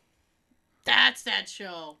Grinder. that's that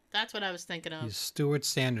show. That's what I was thinking of. He's Stuart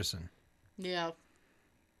Sanderson. Yeah.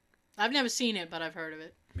 I've never seen it, but I've heard of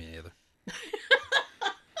it. Me neither.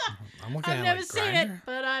 I'm looking I've at never like seen Grinder. it,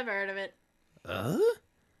 but I've heard of it. Uh?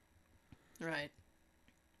 Right.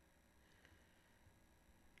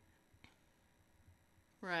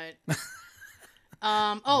 Right. Who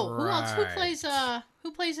else?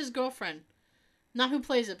 Who plays his girlfriend? Not who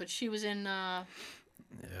plays it, but she was in Yeah.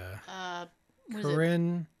 what is it?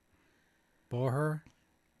 Corinne Boher.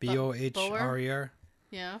 Bohr.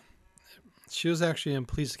 Yeah. She was actually in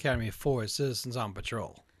Police Academy 4, Citizens on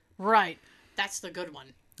Patrol. Right. That's the good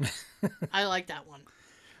one. I like that one.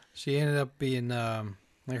 She ended up being,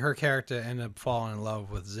 like her character ended up falling in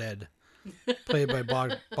love with Zed, played by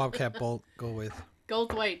Bobcat Goldthwait.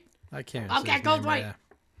 Goldthwait. I can't even Bobcat say his name Goldthwait. right now.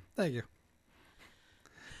 Thank you.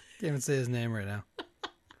 Can't even say his name right now.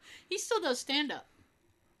 He still does stand up.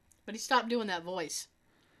 But he stopped doing that voice.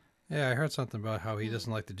 Yeah, I heard something about how he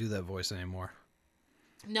doesn't like to do that voice anymore.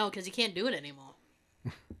 No, because he can't do it anymore.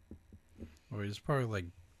 Or he's probably like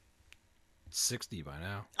 60 by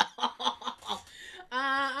now.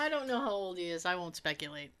 I don't know how old he is. I won't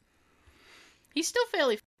speculate. He's still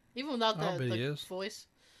fairly, even without I'll bet he the is. voice.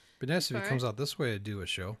 Be nice if he Alright. comes out this way to do a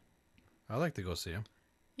show. I'd like to go see him.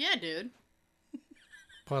 Yeah, dude.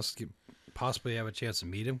 Plus, possibly have a chance to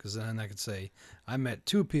meet him, because then I could say, I met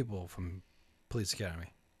 2 people from Police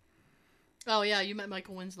Academy. Oh yeah, you met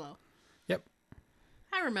Michael Winslow. Yep.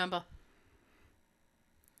 I remember.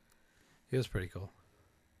 He was pretty cool.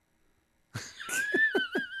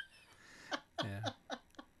 Yeah.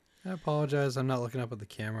 I apologize. I'm not looking up at the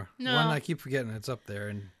camera. No. One, I keep forgetting it's up there,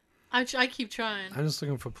 and I keep trying. I'm just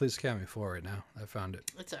looking for Police Academy 4 right now. I found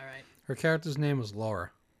it. It's all right. Her character's name was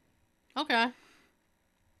Laura. Okay.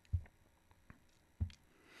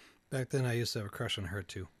 Back then, I used to have a crush on her,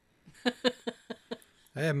 too.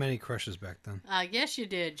 I had many crushes back then. I guess you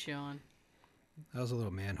did, Sean. I was a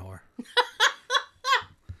little man whore.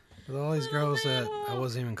 With all these girls that I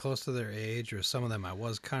wasn't even close to their age, or some of them I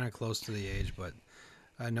was kind of close to the age, but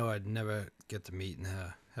I know I'd never get to meet and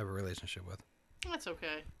have a relationship with. That's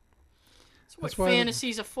okay. That's what That's why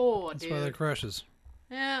fantasies are for, That's dude. why they're crushes.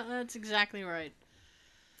 Yeah, that's exactly right.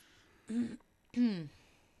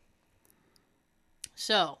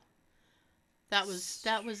 So, that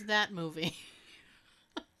was that movie.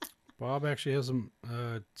 Bob actually has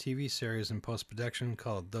a TV series in post-production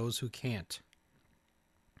called Those Who Can't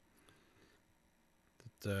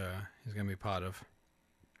that he's going to be part of.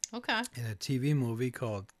 Okay. And a TV movie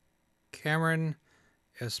called Cameron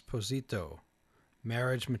Esposito,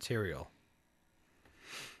 Marriage Material.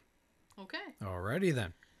 Okay. Alrighty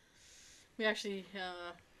then. We actually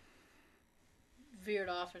veered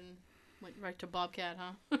off and went right to Bobcat,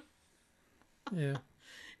 huh? Yeah.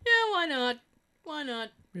 Yeah, why not? Why not?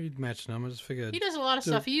 We'd match numbers. Figured He does a lot of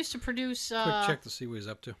Do a stuff. He used to produce. quick check to see what he's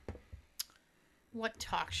up to. What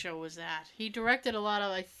talk show was that? He directed a lot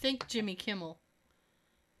of, I think, Jimmy Kimmel.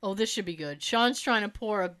 Oh, this should be good. Sean's trying to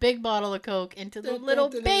pour a big bottle of Coke into the little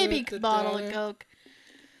baby bottle of Coke.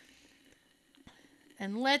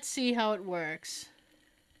 And let's see how it works.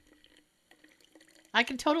 I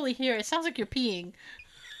can totally hear it. It sounds like you're peeing.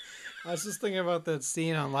 I was just thinking about that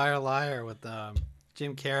scene on Liar Liar with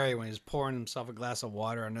Jim Carrey when he's pouring himself a glass of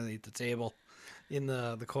water underneath the table in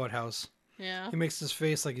the courthouse. Yeah. He makes his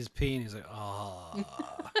face like he's peeing. He's like, oh.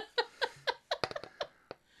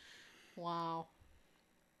 Wow.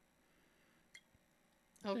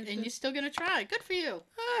 Okay, and you're still gonna try. Good for you.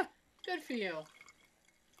 Good for you.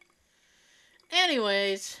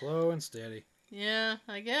 Anyways. Slow and steady. Yeah,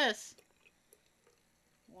 I guess.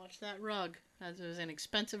 Watch that rug. That was an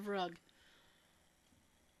expensive rug.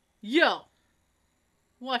 Yo!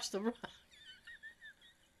 Watch the rug.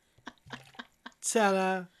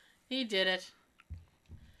 Ta-da! He did it.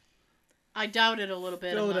 I doubt it a little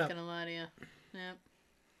bit, Fill I'm it not up. gonna lie to you. Yep.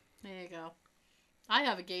 There you go. I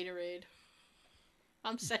have a Gatorade.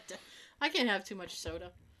 I'm set to... I can't have too much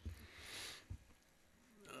soda.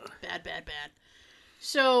 Bad, bad, bad.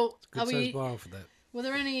 So, Good size bottle for that. were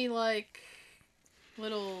there any, like,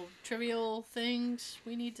 little trivial things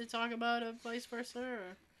we need to talk about or vice versa? Or...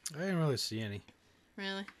 I didn't really see any.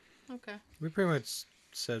 Really? Okay. We pretty much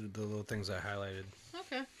said the little things I highlighted.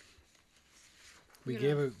 Okay. We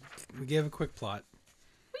You gave a quick plot.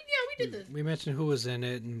 We did this. We mentioned who was in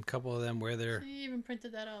it and a couple of them where they're. You even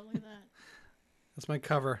printed that out. Look at that. That's my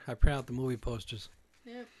cover. I print out the movie posters.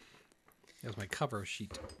 Yep. That's my cover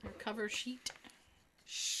sheet. Your cover sheet.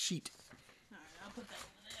 Sheet. Alright, I'll put that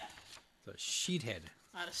over there. The sheet head.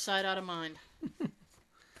 Out of sight, out of mind.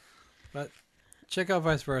 But check out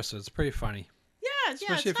Vice Versa. It's pretty funny. Yeah,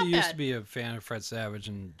 Especially it's if you not used bad. to be a fan of Fred Savage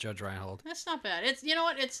and Judge Reinhold. That's not bad. It's, you know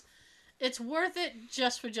what? It's worth it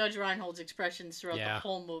just for Judge Reinhold's expressions throughout the Yeah.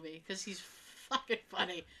 whole movie because he's fucking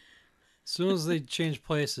funny. As soon as they change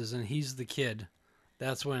places and he's the kid,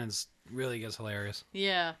 that's when it really gets hilarious.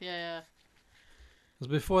 Yeah, yeah, yeah.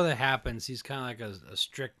 Because before that happens, he's kind of like a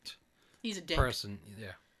strict He's a dink. person.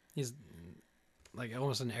 Yeah. He's like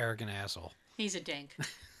almost an arrogant asshole. He's a dink.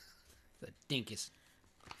 The dinkus.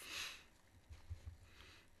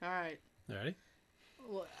 All right. You ready?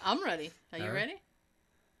 Well, I'm ready. Are you All right. ready?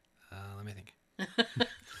 Let me think.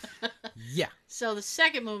 Yeah. So the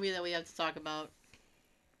second movie that we have to talk about,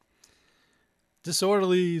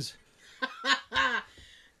 Disorderlies.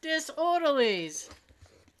 Disorderlies.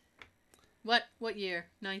 What year?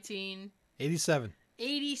 1987.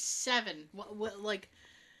 87. What like?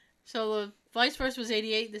 So the Vice Versa was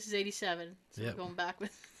 88. This is 87. So Yep. we're going back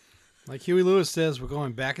with Like Huey Lewis says, we're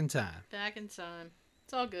going back in time. back in time.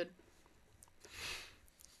 It's all good.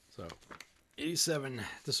 So, 87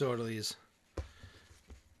 Disorderlies.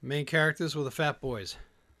 Main characters were the Fat Boys.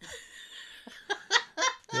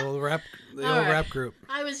 The old rap right. group.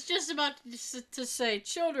 I was just about to say,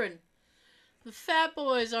 children, the Fat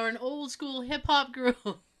Boys are an old school hip hop group.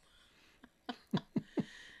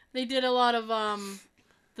 They did a lot of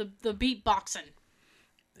the beatboxing,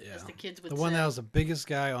 Yeah. as the kids would The say. one that was the biggest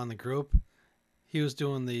guy on the group, he was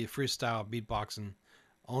doing the freestyle beatboxing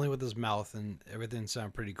only with his mouth, and everything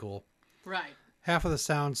sounded pretty cool. Right. Half of the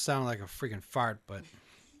sounds sounded like a freaking fart, but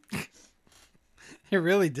it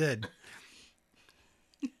really did.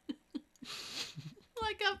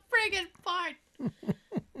 Like a friggin' fart.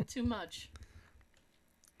 Too much.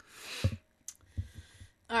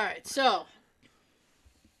 All right, so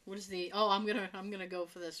what is the? Oh, I'm gonna go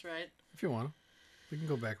for this, right? If you want to, we can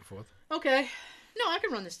go back and forth. Okay. No, I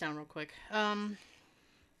can run this down real quick.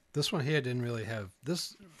 This one here didn't really have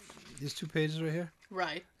these 2 pages right here.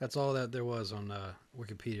 Right. That's all that there was on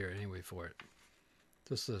Wikipedia anyway for it.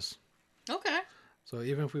 Just this. Okay. So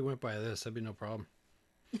even if we went by this, that'd be no problem.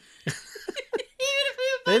 Even if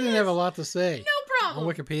we They didn't have a lot to say no on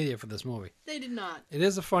problem. Wikipedia for this movie. They did not. It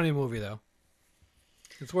is a funny movie though.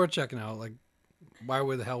 It's worth checking out. Like, why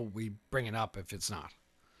would the hell we bring it up if it's not?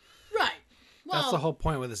 Right. Well, That's the whole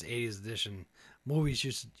point with this 80s edition. Movies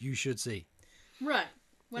you should see. Right.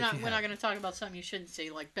 We're If not you we're not have. going to talk about something you shouldn't see,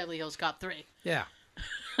 like Beverly Hills Cop 3. Yeah.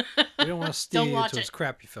 We don't want to steer Don't you watch towards it.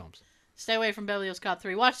 crappy films. Stay away from Beverly Hills Cop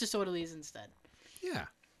 3. Watch Disorderlies instead. Yeah.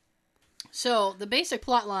 So the basic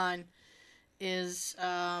plot line is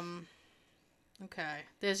okay.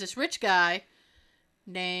 There's this rich guy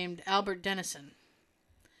named Albert Dennison,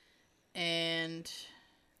 and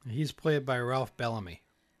He's played by Ralph Bellamy.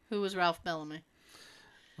 who was Ralph Bellamy?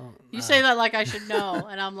 Well, You say that like I should know,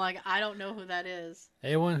 and I'm like, I don't know who that is.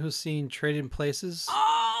 Anyone who's seen Trading Places,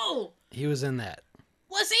 Oh, he was in that.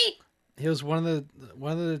 was he? He was one of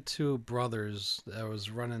the two brothers that was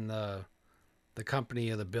running the company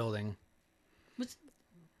of the building. Was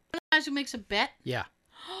the guys who makes a bet? Yeah.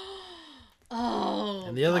 Oh,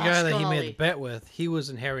 And the other guy that he made the golly. bet with, he was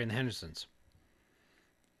in Harry and the Hendersons.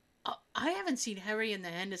 Oh, I haven't seen Harry and the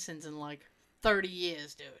Hendersons in like 30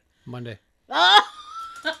 years, dude. Monday. Oh.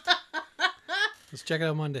 Let's check it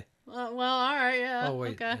out Monday. Well, all right, yeah. Oh,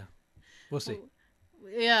 wait. Okay. Yeah. We'll see.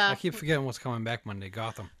 Yeah. I keep forgetting what's coming back Monday.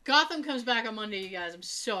 Gotham. Gotham comes back on Monday, you guys. I'm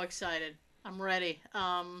so excited. I'm ready.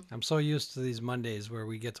 I'm so used to these Mondays where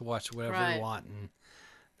we get to watch whatever we Right. want, and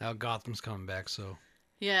now Gotham's coming back, so...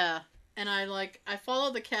 Yeah. And I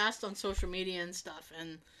follow the cast on social media and stuff,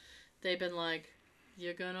 and they've been like,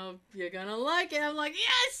 you're gonna like it. I'm like,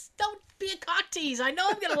 yes, don't be a cock tease. I know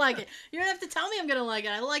I'm gonna like it. You don't have to tell me I'm gonna like it.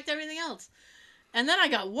 I liked everything else. And then I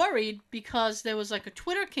got worried because there was like a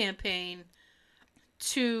Twitter campaign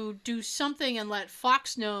to do something and let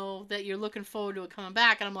Fox know that you're looking forward to it coming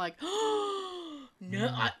back. And I'm like, oh,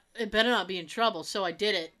 no, it better not be in trouble. So I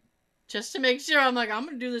did it just to make sure. I'm like, I'm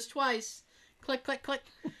going to do this twice. Click, click, click.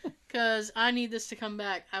 Because I need this to come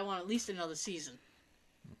back. I want at least another season.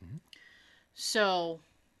 Mm-hmm. So,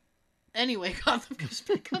 anyway, Gotham comes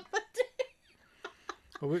back on Monday.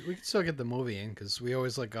 But we can still get the movie in, because we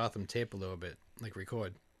always let Gotham tape a little bit, like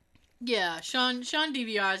record. Yeah, Sean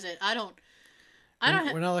DVRs it. I don't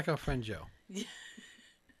We're not like our friend Joe.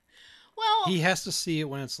 well, He has to see it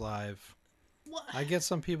when it's live. what, I get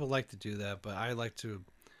some people like to do that, but I like to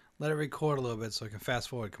let it record a little bit so I can fast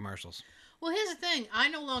forward commercials. well, here's the thing. I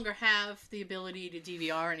no longer have the ability to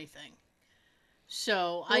DVR anything.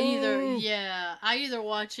 So, I either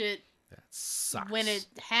watch it That sucks. when it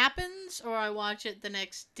happens or I watch it the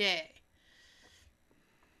next day.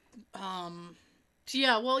 So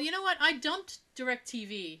yeah, well, you know what? I dumped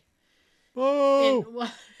DirecTV. Oh!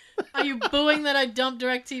 Are you booing that I dumped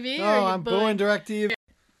DirecTV? No, or are you I'm booing DirecTV.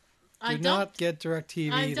 I Do dumped not get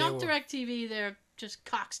DirecTV. I dumped DirecTV. They're just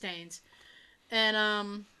cock stains.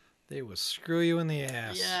 And They will screw you in the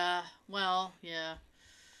ass. yeah, well, yeah.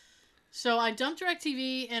 So I dumped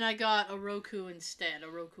DirecTV and I got a Roku instead, a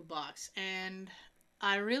Roku box, and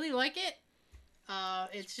I really like it.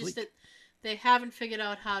 It's just that they haven't figured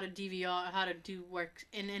out how to do work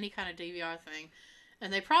in any kind of DVR thing,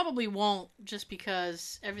 and they probably won't, just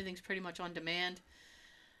because everything's pretty much on demand.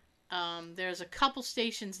 There's a couple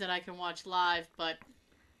stations that I can watch live, but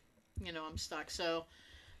I'm stuck. So,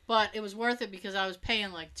 but it was worth it because I was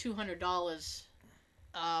paying like $200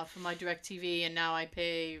 for my DirecTV, and now I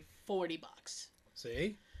pay $40.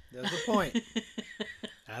 See? That's the point.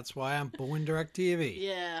 That's why I'm booing DirecTV.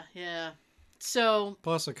 Yeah. So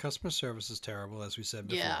Plus, the customer service is terrible, as we said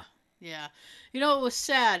before. yeah. It was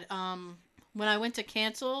sad. When I went to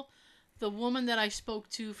cancel, the woman that I spoke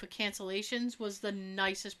to for cancellations was the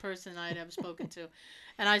nicest person I had ever spoken to.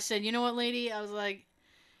 And I said, you know what, lady? I was like,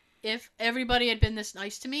 if everybody had been this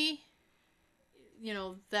nice to me,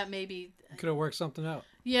 that maybe... Could have worked something out.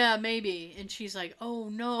 Yeah, maybe. And she's like, oh,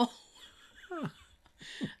 no.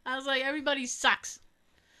 I was like, everybody sucks.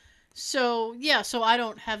 So, yeah, so I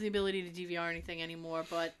don't have the ability to DVR anything anymore,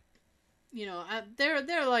 but, there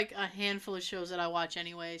are like a handful of shows that I watch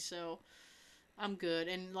anyway, so I'm good.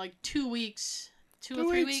 In like 2 weeks, 2 or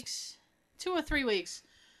 3 weeks,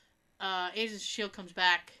 Agents of S.H.I.E.L.D. comes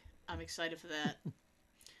back. I'm excited for that.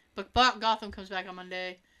 But Gotham comes back on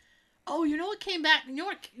Monday. Oh, you know what came back? You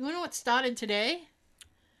know what started today?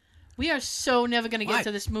 We are so never going to get What?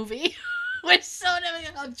 to this movie. We're so never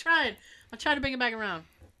going to... I'm trying to bring it back around.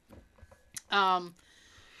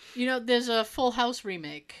 There's a Full House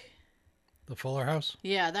remake. The Fuller House?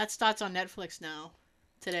 Yeah, that starts on Netflix now.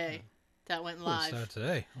 Today. That went Oh, it live. started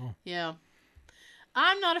today. Oh. Yeah.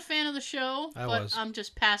 I'm not a fan of the show, I but was. I'm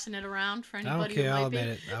just passing it around for I anybody don't care. who I'll might be.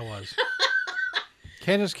 admit it. I was.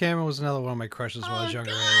 Candace Cameron was another one of my crushes when I was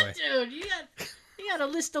younger anyway. Dude, you got a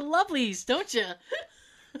list of lovelies, don't you?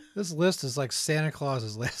 This list is like Santa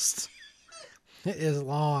Claus's list. It is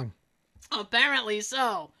long. Apparently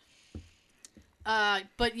so.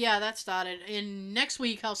 But yeah, that started. And next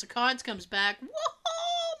week, House of Cards comes back. Whoa,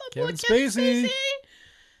 my Kevin boy Kevin Spacey. Spacey.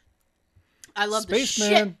 I love the Spaceman.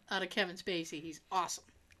 shit out of Kevin Spacey. He's awesome.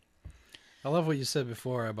 I love what you said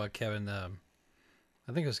before about Kevin. I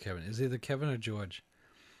think it was Kevin. Is either Kevin or George?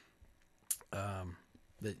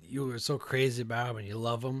 That you were so crazy about him and you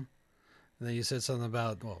love him. And then you said something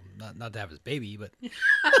about, well, not to have his baby, but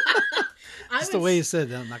just the way you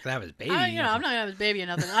said, I'm not going to have his baby. I'm not going to have his baby or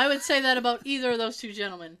nothing. I would say that about either of those two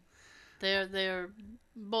gentlemen. They're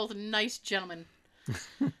both nice gentlemen.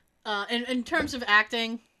 In terms of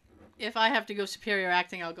acting, if I have to go superior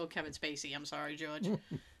acting, I'll go Kevin Spacey. I'm sorry, George.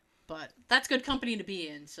 But that's good company to be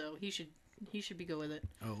in, so he should be good with it.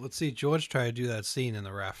 Oh, let's see George try to do that scene in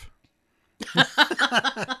the ref.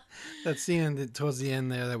 That scene towards the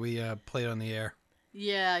end there that we played on the air.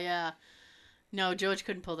 Yeah. No, George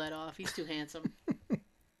couldn't pull that off. He's too handsome. All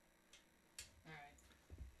right.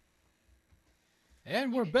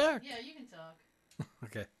 And we're back. Yeah, you can talk.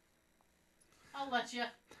 Okay. I'll let you.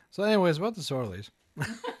 So anyways, about the Sorleys. No!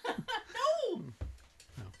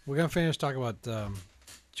 We're going to finish talking about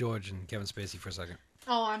George and Kevin Spacey for a second.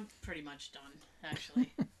 Oh, I'm pretty much done,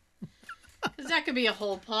 actually. Because that could be a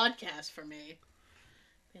whole podcast for me.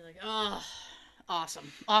 Be like, oh,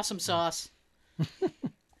 awesome. Awesome sauce.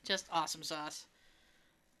 Just awesome sauce.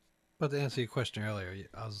 But to answer your question earlier,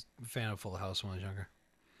 I was a fan of Full House when I was younger.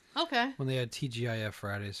 Okay. When they had TGIF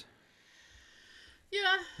Fridays.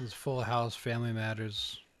 Yeah. It was Full House, Family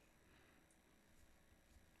Matters.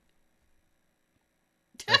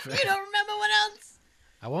 You don't remember what else?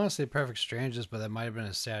 I want to say Perfect Strangers, but that might have been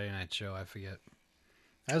a Saturday night show. I forget.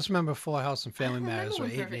 I just remember Full House and Family Matters were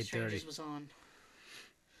 8 and 8:30. Strangers was on.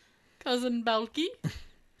 Cousin Balky.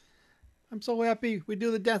 I'm so happy. We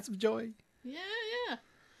do the dance of joy. Yeah.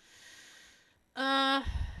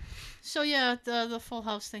 So yeah, the Full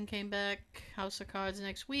House thing came back. House of Cards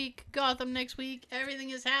next week. Gotham next week.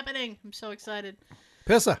 Everything is happening. I'm so excited.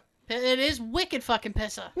 Pissa. It is wicked fucking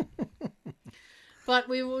pissa. But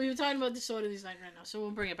we were talking about Disorderly's Night right now, so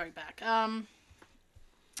we'll bring it right back.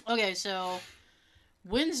 Okay, so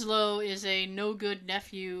Winslow is a no-good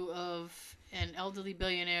nephew of an elderly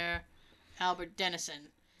billionaire, Albert Dennison.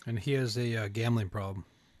 And he has a gambling problem.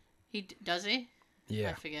 Does he?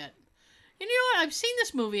 Yeah. I forget. You know what? I've seen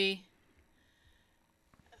this movie.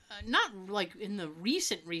 Not like in the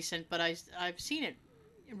recent, but I've seen it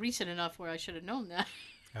recent enough where I should have known that.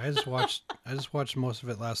 I just watched most of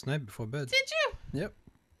it last night before bed. Did you? Yep.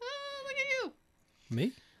 Oh, look at you.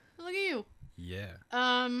 Me? Look at you. Yeah.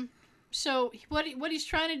 So what he's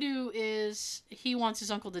trying to do is he wants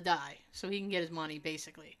his uncle to die so he can get his money,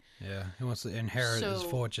 basically. Yeah. He wants to inherit his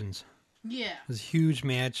fortunes. Yeah. His huge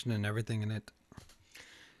mansion and everything in it.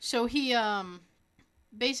 So he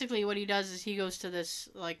basically what he does is he goes to this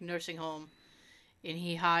like nursing home and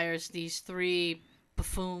he hires these 3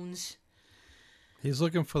 buffoons. He's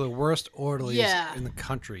looking for the worst orderlies Yeah. in the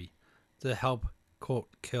country to help, quote,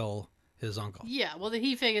 kill his uncle. Yeah, well,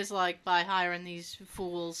 he figures like by hiring these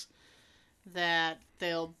fools that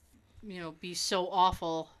they'll, be so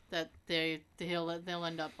awful that they'll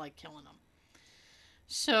end up like killing them.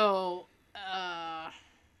 So,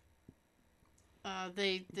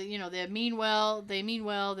 they mean well.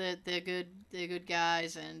 They're good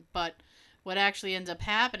guys, but what actually ends up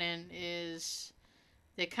happening is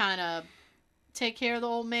they kind of take care of the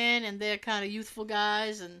old man, and they're kind of youthful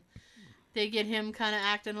guys, and they get him kind of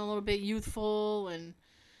acting a little bit youthful, and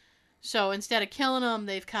so instead of killing him,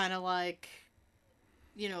 they've kind of like,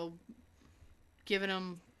 given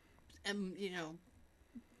him, they've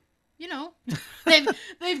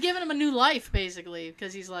given him a new life basically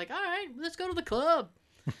because he's like, all right, let's go to the club,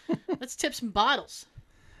 let's tip some bottles.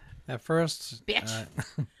 At first, Bitch.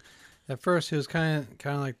 At first he was kind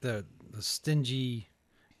of like the stingy,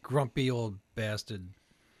 grumpy old bastard,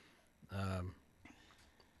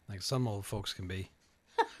 like some old folks can be.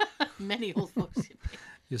 Many old folks.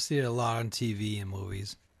 You see it a lot on TV and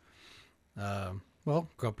movies.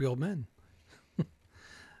 Grumpy old men.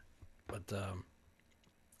 But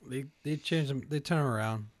they change them. They turn them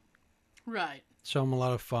around. Right. Show them a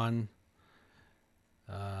lot of fun.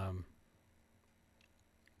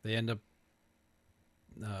 They end up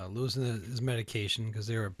losing his medication because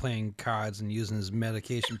they were playing cards and using his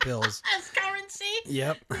medication pills. As currency?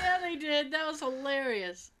 Yep. Yeah, they did. That was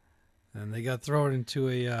hilarious. And they got thrown into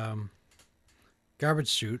a garbage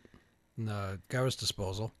chute, garbage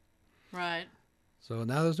disposal. Right. So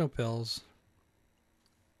now there's no pills.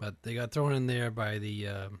 But they got thrown in there by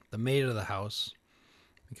the maid of the house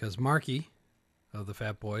because Marky of the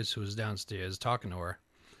Fat Boys, who was downstairs talking to her,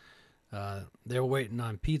 They were waiting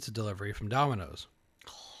on pizza delivery from Domino's.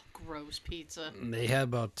 Gross pizza. And they had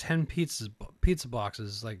about 10 pizza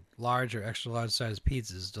boxes, like large or extra large sized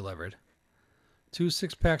pizzas delivered. 2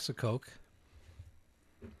 6-packs of Coke.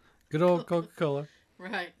 Good old Coca-Cola.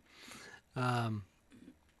 Right. And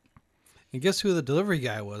guess who the delivery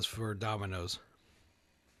guy was for Domino's?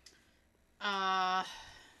 I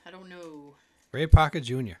don't know. Ray Parker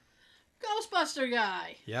Jr. Ghostbuster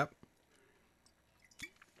guy. Yep.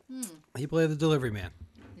 He played the delivery man.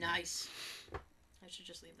 Nice. I should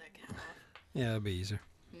just leave that cap off. Yeah, that'd be easier.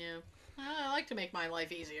 Yeah. I like to make my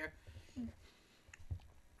life easier.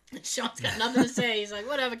 Sean's got nothing to say. He's like,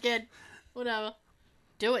 whatever, kid. Whatever.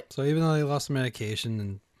 Do it. So even though they lost the medication,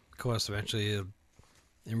 and of course eventually,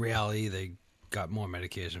 in reality, they got more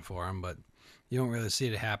medication for him, but you don't really see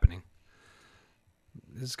it happening.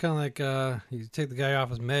 It's kind of like you take the guy off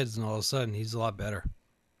his meds, and all of a sudden he's a lot better.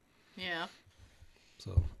 Yeah.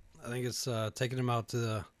 So I think it's taking him out to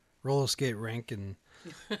the roller skate rink and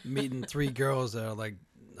meeting 3 girls that are like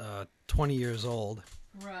 20 years old.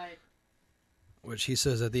 Right. Which he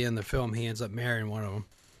says at the end of the film he ends up marrying one of them.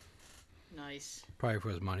 Nice. Probably for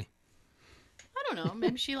his money. I don't know.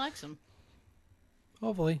 Maybe she likes him.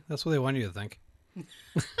 Hopefully. That's what they want you to think. That's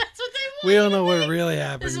what they want. We don't know what really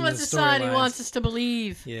happened. This is in what the society storylines. wants us to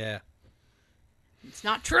believe. Yeah. It's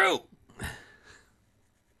not true.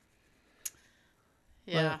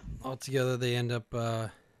 Yeah. Well, altogether, they end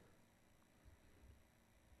up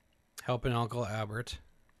helping Uncle Albert.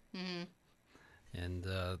 Mm-hmm.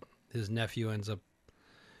 And his nephew ends up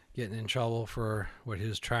getting in trouble for what he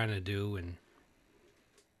was trying to do. And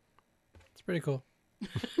it's pretty cool.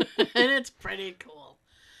 And it's pretty cool.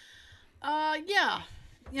 Yeah.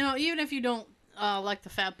 You know, even if you don't like the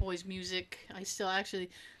Fat Boys music, I still actually,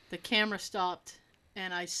 the camera stopped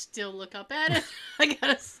and I still look up at it. I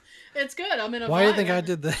guess it's good. I'm in a Why do you vibe. think I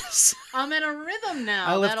did this? I'm in a rhythm now.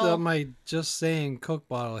 I lifted up my just saying Coke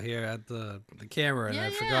bottle here at the camera and Yeah, I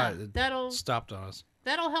yeah. forgot. It That'll- stopped on us.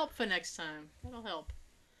 That'll help for next time. That'll help.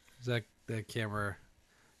 That camera,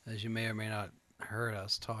 as you may or may not heard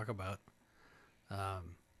us talk about,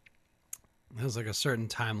 there's like a certain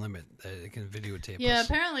time limit that it can videotape Yeah, us.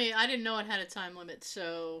 apparently I didn't know it had a time limit,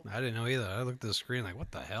 so... I didn't know either. I looked at the screen like,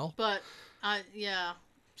 what the hell? But, yeah.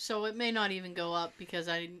 So it may not even go up because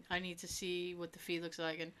I need to see what the feed looks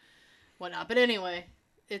like and whatnot. But anyway,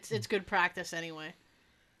 it's good practice anyway.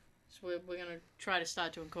 So we're going to try to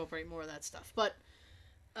start to incorporate more of that stuff. But,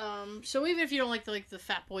 so even if you don't like the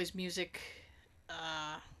Fat Boys music,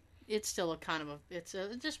 it's still it's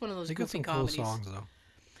just one of those They got goofy some comedies. cool songs though.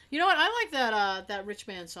 You know what? I like that Rich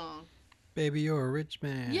Man song. Baby, you're a rich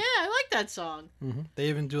man. Yeah, I like that song. They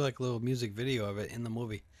even do like a little music video of it in the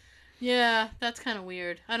movie. Yeah, that's kind of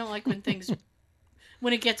weird. I don't like when things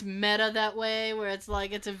when it gets meta that way, where it's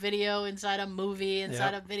like it's a video inside a movie,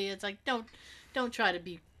 inside a video. It's like don't try to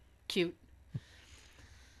be cute.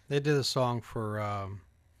 They did a song for, I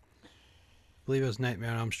believe it was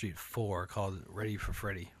Nightmare on Elm Street 4 called Ready for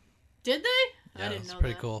Freddy. Did they? Yeah, I didn't it's know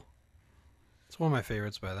pretty that. cool. It's one of my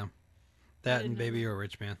favorites by them. That didn't and know Baby that. You're a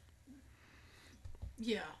Rich Man.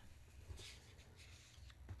 Yeah.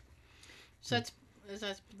 So that's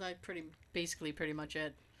like basically pretty much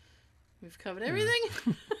it. We've covered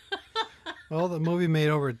everything. Well, the movie made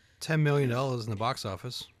over $10 million in the box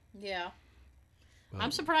office. Yeah. But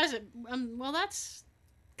I'm surprised. Well, that's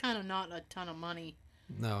kind of not a ton of money.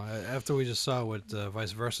 No, after we just saw what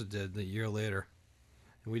Vice Versa did a year later,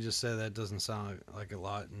 and we just said that doesn't sound like a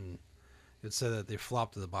lot, and it said that they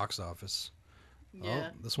flopped at the box office. Yeah.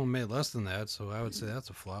 Well, this one made less than that, so I would say that's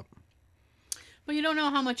a flop. But you don't know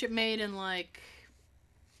how much it made in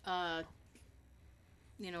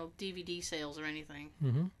DVD sales or anything.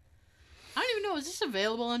 Mm-hmm. I don't even know. Is this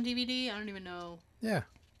available on DVD? I don't even know. Yeah.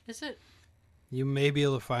 Is it? You may be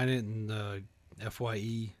able to find it in the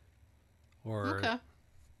FYE or Okay.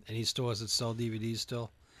 any stores that sell DVDs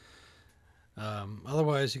still.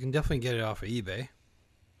 Otherwise, you can definitely get it off of eBay.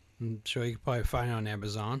 I'm sure you can probably find it on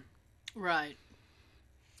Amazon. Right.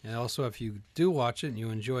 And also, if you do watch it and you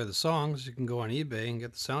enjoy the songs, you can go on eBay and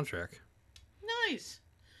get the soundtrack. Nice.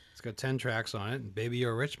 It's got 10 tracks on it. And Baby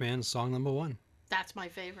You're a Rich Man is song number 1. That's my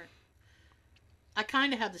favorite. I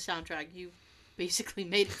kind of have the soundtrack. You basically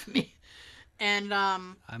made it for me. And,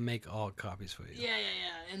 I make all copies for you. yeah.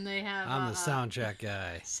 And they have... I'm the soundtrack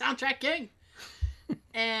guy. Soundtrack King.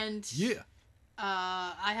 And... Yeah.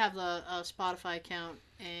 I have the Spotify account,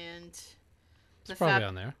 and... It's probably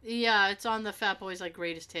on there. Yeah, it's on the Fat Boys,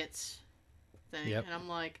 Greatest Hits thing. Yep. And I'm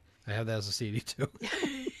like... I have that as a CD, too.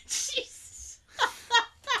 Jesus.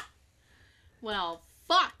 Well,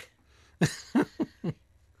 fuck.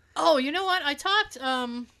 Oh, you know what? I talked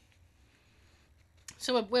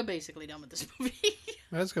So we're basically done with this movie.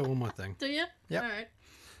 Let's go one more thing. Do you? Yep. All right.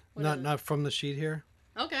 Not from the sheet here,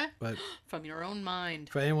 Okay. but From your own mind.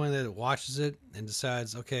 for anyone that watches it and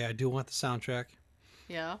decides, okay, I do want the soundtrack,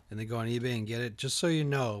 Yeah. and they go on eBay and get it, just so you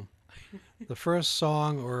know, the first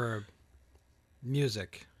song or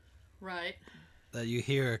music Right. that you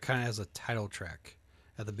hear kind of has a title track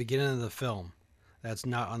at the beginning of the film that's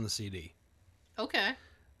not on the CD. Okay.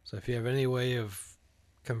 So if you have any way of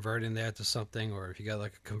converting that to something, or if you got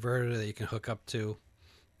like a converter that you can hook up to,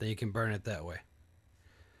 then you can burn it that way.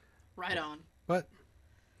 Right on. But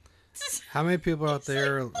how many people out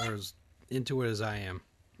there are as into it as I am?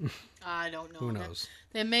 I don't know. Who knows?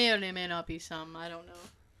 There may or there may not be some. I don't know.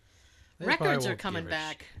 They probably Records are won't coming give a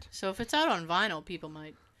back. shit. So if it's out on vinyl, people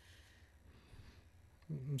might.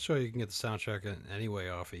 I'm sure you can get the soundtrack anyway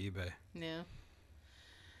off of eBay. Yeah.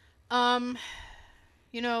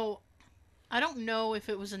 You know, I don't know if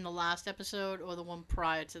it was in the last episode or the one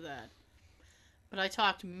prior to that, but I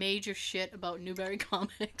talked major shit about Newberry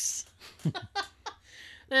Comics.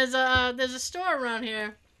 There's a store around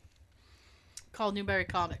here called Newberry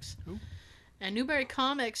Comics. Ooh. And Newberry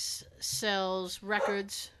Comics sells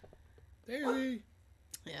records. Daisy.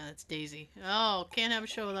 Yeah, it's Daisy. Oh, can't have a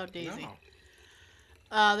show without Daisy.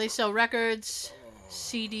 No. They sell records,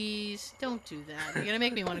 CDs. Don't do that. You're gonna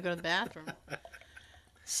make me want to go to the bathroom.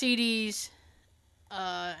 CDs,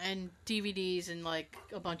 and DVDs, and like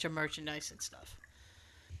a bunch of merchandise and stuff,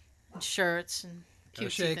 and shirts and Gotta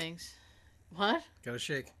cutesy shake. things. What? Got to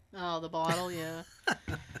shake. Oh, the bottle, yeah.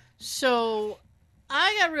 So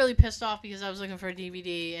I got really pissed off because I was looking for a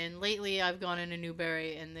DVD, and lately I've gone into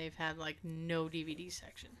Newberry and they've had like no DVD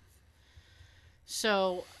section.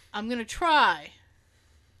 So I'm gonna try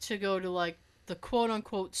to go to like the quote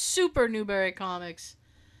unquote super Newberry Comics.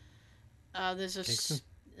 There's a Kingston?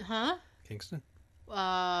 huh? Kingston?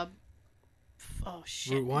 Oh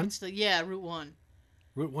shit. Route 1? What's the Route 1.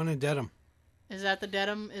 Route 1 in Dedham. Is that the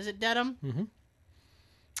Dedham? Is it Dedham? Mm-hmm.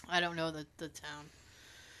 I don't know the town.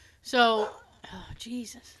 So, oh,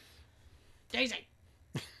 Jesus. Daisy.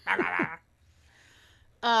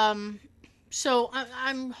 So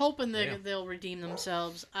I'm hoping that Yeah. they'll redeem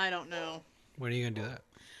themselves. I don't know. When are you going to do that?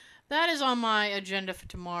 That is on my agenda for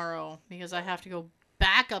tomorrow because I have to go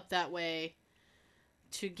back up that way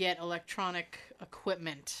to get electronic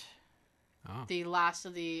equipment. Oh. The last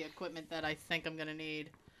of the equipment that I think I'm going to need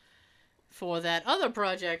for that other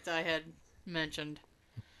project I had mentioned.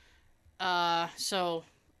 So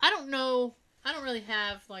I don't know. I don't really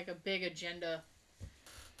have like a big agenda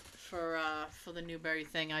for the Newberry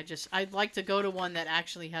thing. I'd like to go to one that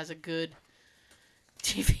actually has a good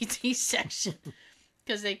DVD section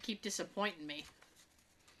because they keep disappointing me.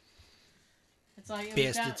 It's like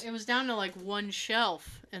Bastards. it was down to like one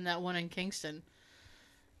shelf in that one in Kingston.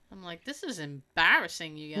 I'm like, this is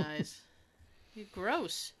embarrassing, you guys. You're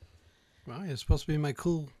gross. Well, you're supposed to be my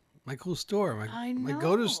cool store, I my know.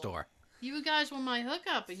 go-to store. You guys were my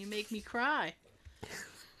hookup, and you make me cry.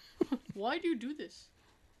 Why do you do this?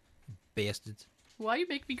 Bastards. Why you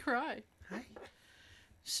make me cry? Hi.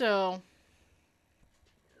 So,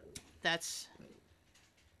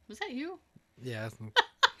 was that you? Yeah.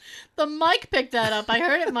 The mic picked that up. I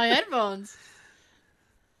heard it in my headphones.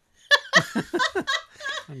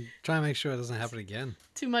 I'm trying to make sure it doesn't happen again.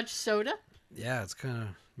 Too much soda? Yeah, it's kind of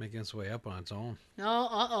making its way up on its own Oh,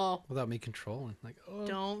 uh-oh. without me controlling. Like, oh.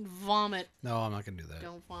 Don't vomit. No, I'm not going to do that.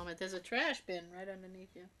 Don't vomit. There's a trash bin right underneath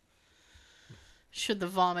you. Should the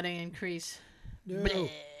vomiting increase. No. Bleh.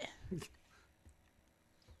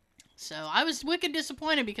 So I was wicked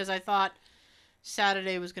disappointed because I thought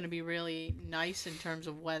Saturday was going to be really nice in terms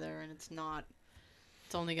of weather, and it's not.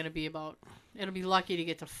 It's only going to be it'll be lucky to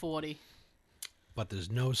get to 40. But there's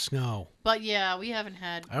no snow. But yeah, we haven't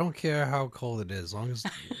had. I don't care how cold it is. As long as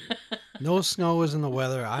no snow is in the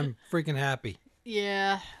weather, I'm freaking happy.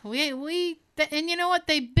 Yeah, and you know what?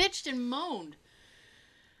 They bitched and moaned.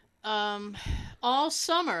 All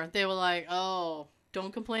summer they were like, "Oh,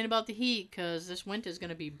 don't complain about the heat because this winter's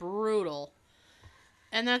gonna be brutal,"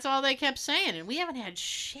 and that's all they kept saying. And we haven't had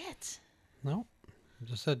shit. No.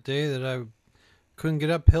 Just that day that I couldn't get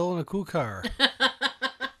uphill in a cool car.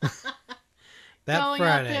 That Going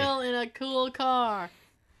Friday. uphill in a cool car.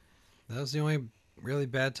 That was the only really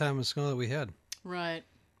bad time of snow that we had. Right.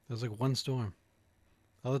 There was like one storm.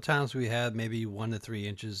 Other times we had maybe 1 to 3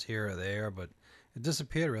 inches here or there, but it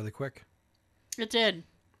disappeared really quick. It did.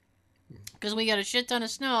 Because we got a shit ton of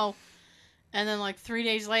snow, and then like 3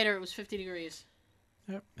 days later it was 50 degrees,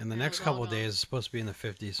 Yep. And the And it next was all couple of gone. days is supposed to be in the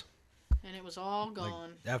 50s. and it was all Like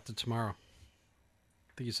gone. after tomorrow.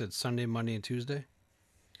 I think you said Sunday, Monday, and Tuesday.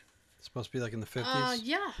 It's supposed to be like in the 50s.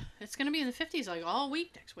 Yeah, it's gonna be in the 50s like all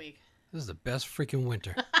week next week. This is the best freaking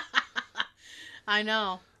winter. I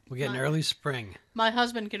know. We're getting early spring. My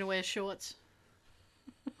husband can wear shorts.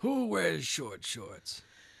 Who wears short shorts?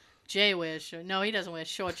 Jay wears shorts. No, he doesn't wear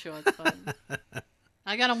shorts, but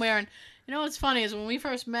I got him wearing. You know what's funny is when we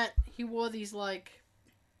first met, he wore these like,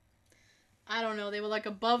 I don't know, they were like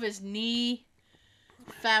above his knee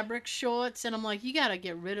fabric shorts, and I'm like, you gotta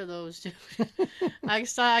get rid of those, dude.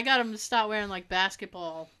 I got him to start wearing like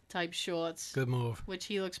basketball type shorts. Good move. Which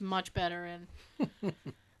he looks much better in.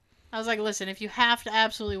 I was like, listen, if you have to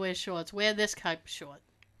absolutely wear shorts, wear this type of short.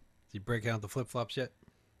 Did you break out the flip flops yet?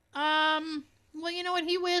 Well, you know what?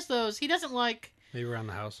 He wears those. He doesn't like. Maybe around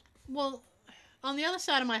the house. Well, on the other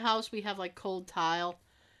side of my house, we have like cold tile,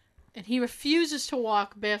 and he refuses to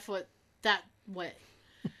walk barefoot that way.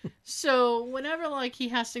 So whenever like he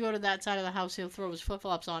has to go to that side of the house, he'll throw his flip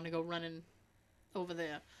flops on to go running over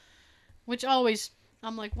there. Which always,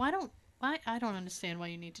 I'm like, why I don't understand why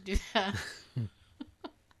you need to do that.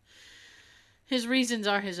 His reasons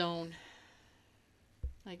are his own,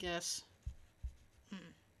 I guess.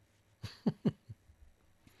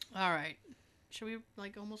 All right. Should we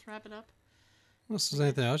like almost wrap it up? Unless there's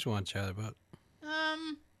anything else you want to chat about.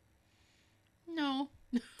 No.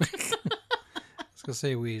 I was gonna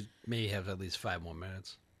say we may have at least 5 more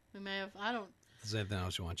minutes. We may have. I don't. Is there anything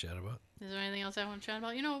else you want to chat about? Is there anything else I want to chat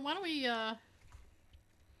about? You know, why don't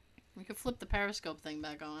we could flip the Periscope thing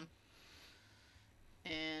back on.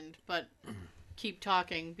 But keep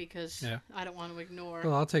talking because I don't want to ignore.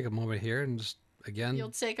 Well, I'll take a moment here and just again.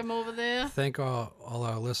 You'll take them over there. Thank all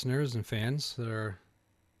our listeners and fans that are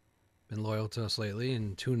been loyal to us lately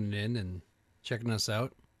and tuning in and checking us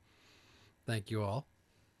out. Thank you all.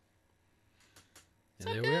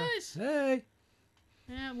 What's up, guys? Hey.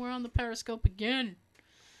 Yeah, we're on the Periscope again.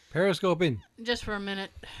 Periscoping. Just for a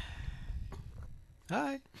minute.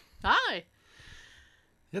 Hi. Hi.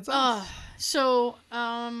 It's us.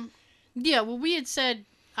 Yeah, well,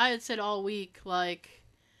 I had said all week, like,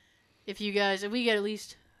 if we get at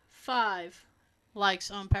least 5 likes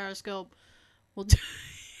on Periscope, we'll do,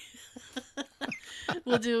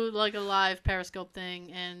 we'll do, like, a live Periscope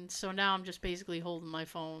thing, and so now I'm just basically holding my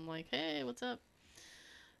phone, like, hey, what's up?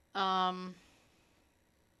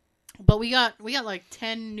 But we got, like,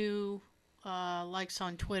 10 new, likes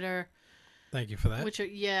on Twitter. Thank you for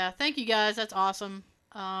that. Thank you guys, that's awesome.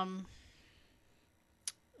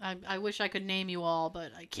 I wish I could name you all,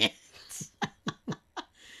 but I can't.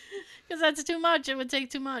 Because that's too much. It would take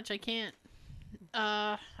too much. I can't.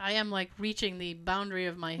 I am, like, reaching the boundary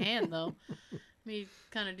of my hand, though. Let me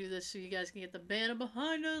kind of do this so you guys can get the banner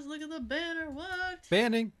behind us. Look at the banner. What?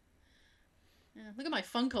 Banning. Yeah, look at my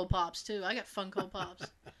Funko Pops, too. I got Funko Pops.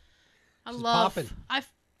 I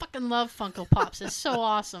fucking love Funko Pops. It's so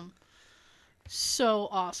awesome. So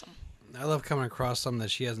awesome. I love coming across something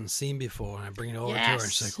that she hasn't seen before, and I bring it over to her,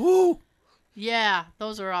 and she's like, "Woo!" Yeah,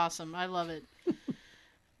 those are awesome. I love it.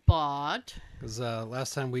 But because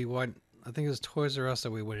last time we went, I think it was Toys R Us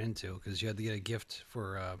that we went into because you had to get a gift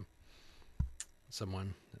for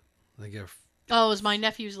someone. I think it was my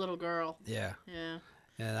nephew's little girl. Yeah. Yeah.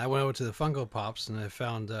 And I went over to the Funko Pops, and I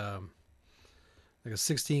found like a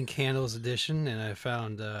 16 candles edition, and I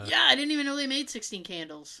found yeah, I didn't even know they made 16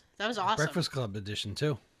 candles. That was awesome. Breakfast Club edition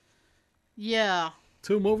too. Yeah.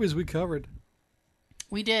 2 movies we covered.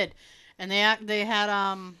 We did. And they had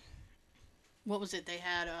what was it? They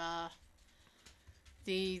had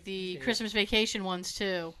the Christmas Vacation ones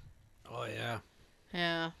too. Oh yeah.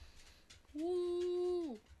 Yeah.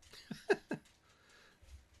 Woo.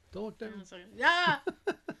 Don't do. Yeah.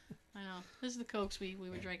 I know. This is the Cokes we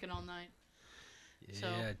were drinking all night. Yeah, so,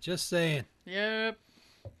 just saying. Yep.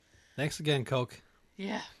 Thanks again, Coke.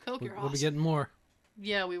 Yeah, Coke, you're awesome. We'll be getting more.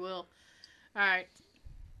 Yeah, we will. All right.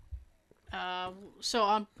 So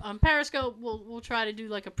on Periscope, we'll try to do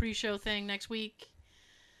like a pre-show thing next week.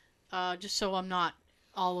 Just so I'm not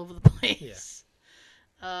all over the place.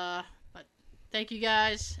 Yeah. But thank you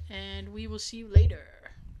guys, and we will see you later.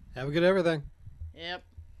 Have a good everything. Yep.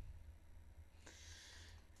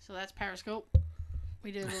 So that's Periscope.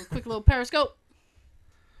 We did a quick little Periscope.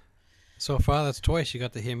 So far, that's twice you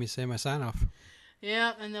got to hear me say my sign-off.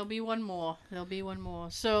 Yeah, and there'll be one more.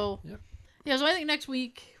 So, yep. Yeah, so I think next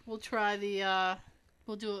week we'll try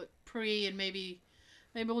we'll do it pre and maybe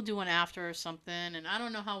we'll do one after or something. And I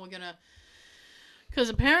don't know how we're going to, because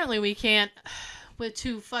apparently we can't, we're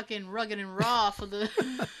too fucking rugged and raw for the,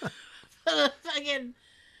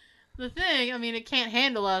 the thing. I mean, it can't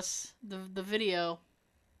handle us, the video.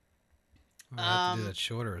 We'll have to do that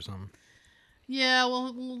shorter or something. Yeah,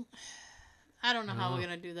 well I don't know how we're going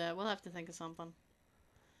to do that. We'll have to think of something.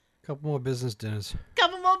 Couple more business dinners.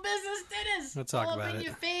 Couple more business dinners. We'll talk all about up in it.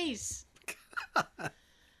 your face.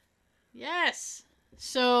 Yes.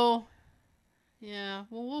 So, yeah,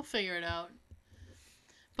 well, we'll figure it out.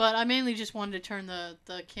 But I mainly just wanted to turn the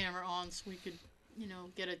camera on so we could,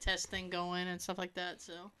 get a test thing going and stuff like that.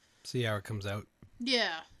 So. See how it comes out.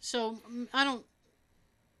 Yeah. So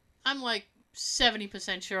I'm like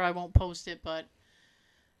 70% sure I won't post it, but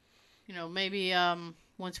maybe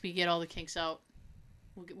once we get all the kinks out,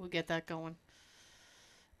 we'll get that going.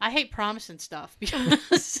 I hate promising stuff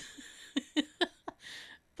because,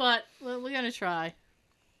 but we're gonna try.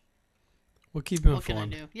 We'll keep you What can I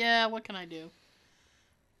informed. do? Yeah, what can I do?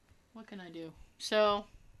 What can I do? So,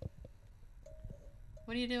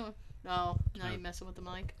 what are you doing? Oh, now you're messing with the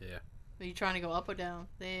mic. Yeah. Are you trying to go up or down?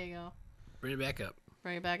 There you go. Bring it back up.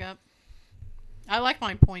 Bring it back up. I like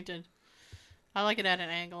mine pointed. I like it at an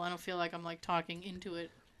angle. I don't feel like I'm like talking into it.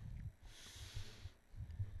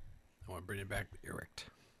 I want to bring it back erect.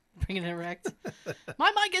 Bring it erect.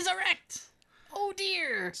 My mic is erect. Oh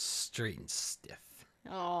dear. Straight and stiff.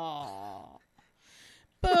 Oh.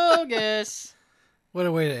 Bogus. What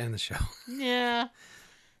a way to end the show. Yeah.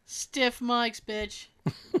 Stiff mics, bitch.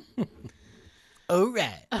 All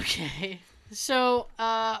right. Okay. So,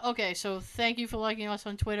 so thank you for liking us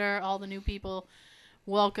on Twitter. All the new people,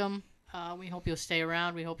 welcome. We hope you'll stay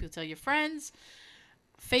around. We hope you'll tell your friends.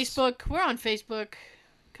 Facebook, we're on Facebook.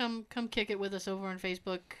 Come kick it with us over on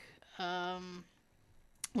Facebook.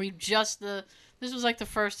 This was like the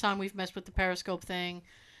first time we've messed with the Periscope thing,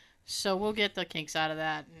 so we'll get the kinks out of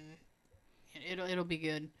that, and it'll be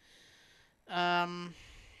good. The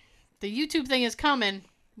YouTube thing is coming.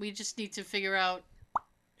 We just need to figure out.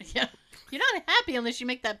 Yeah, you're not happy unless you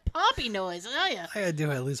make that poppy noise, are you? I gotta do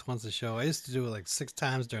it at least once a show. I used to do it like 6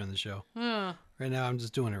 times during the show. Right now, I'm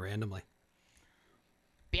just doing it randomly.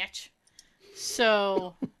 Bitch.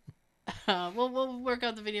 So, we'll work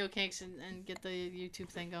out the video kinks and get the YouTube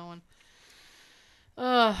thing going.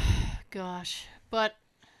 Oh, gosh. But,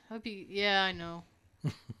 yeah, I know.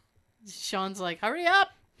 Sean's like, hurry up!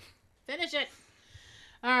 Finish it!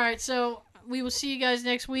 Alright, so we will see you guys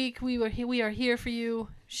next week. We are here for you.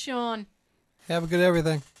 Sean. Have a good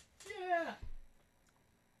everything.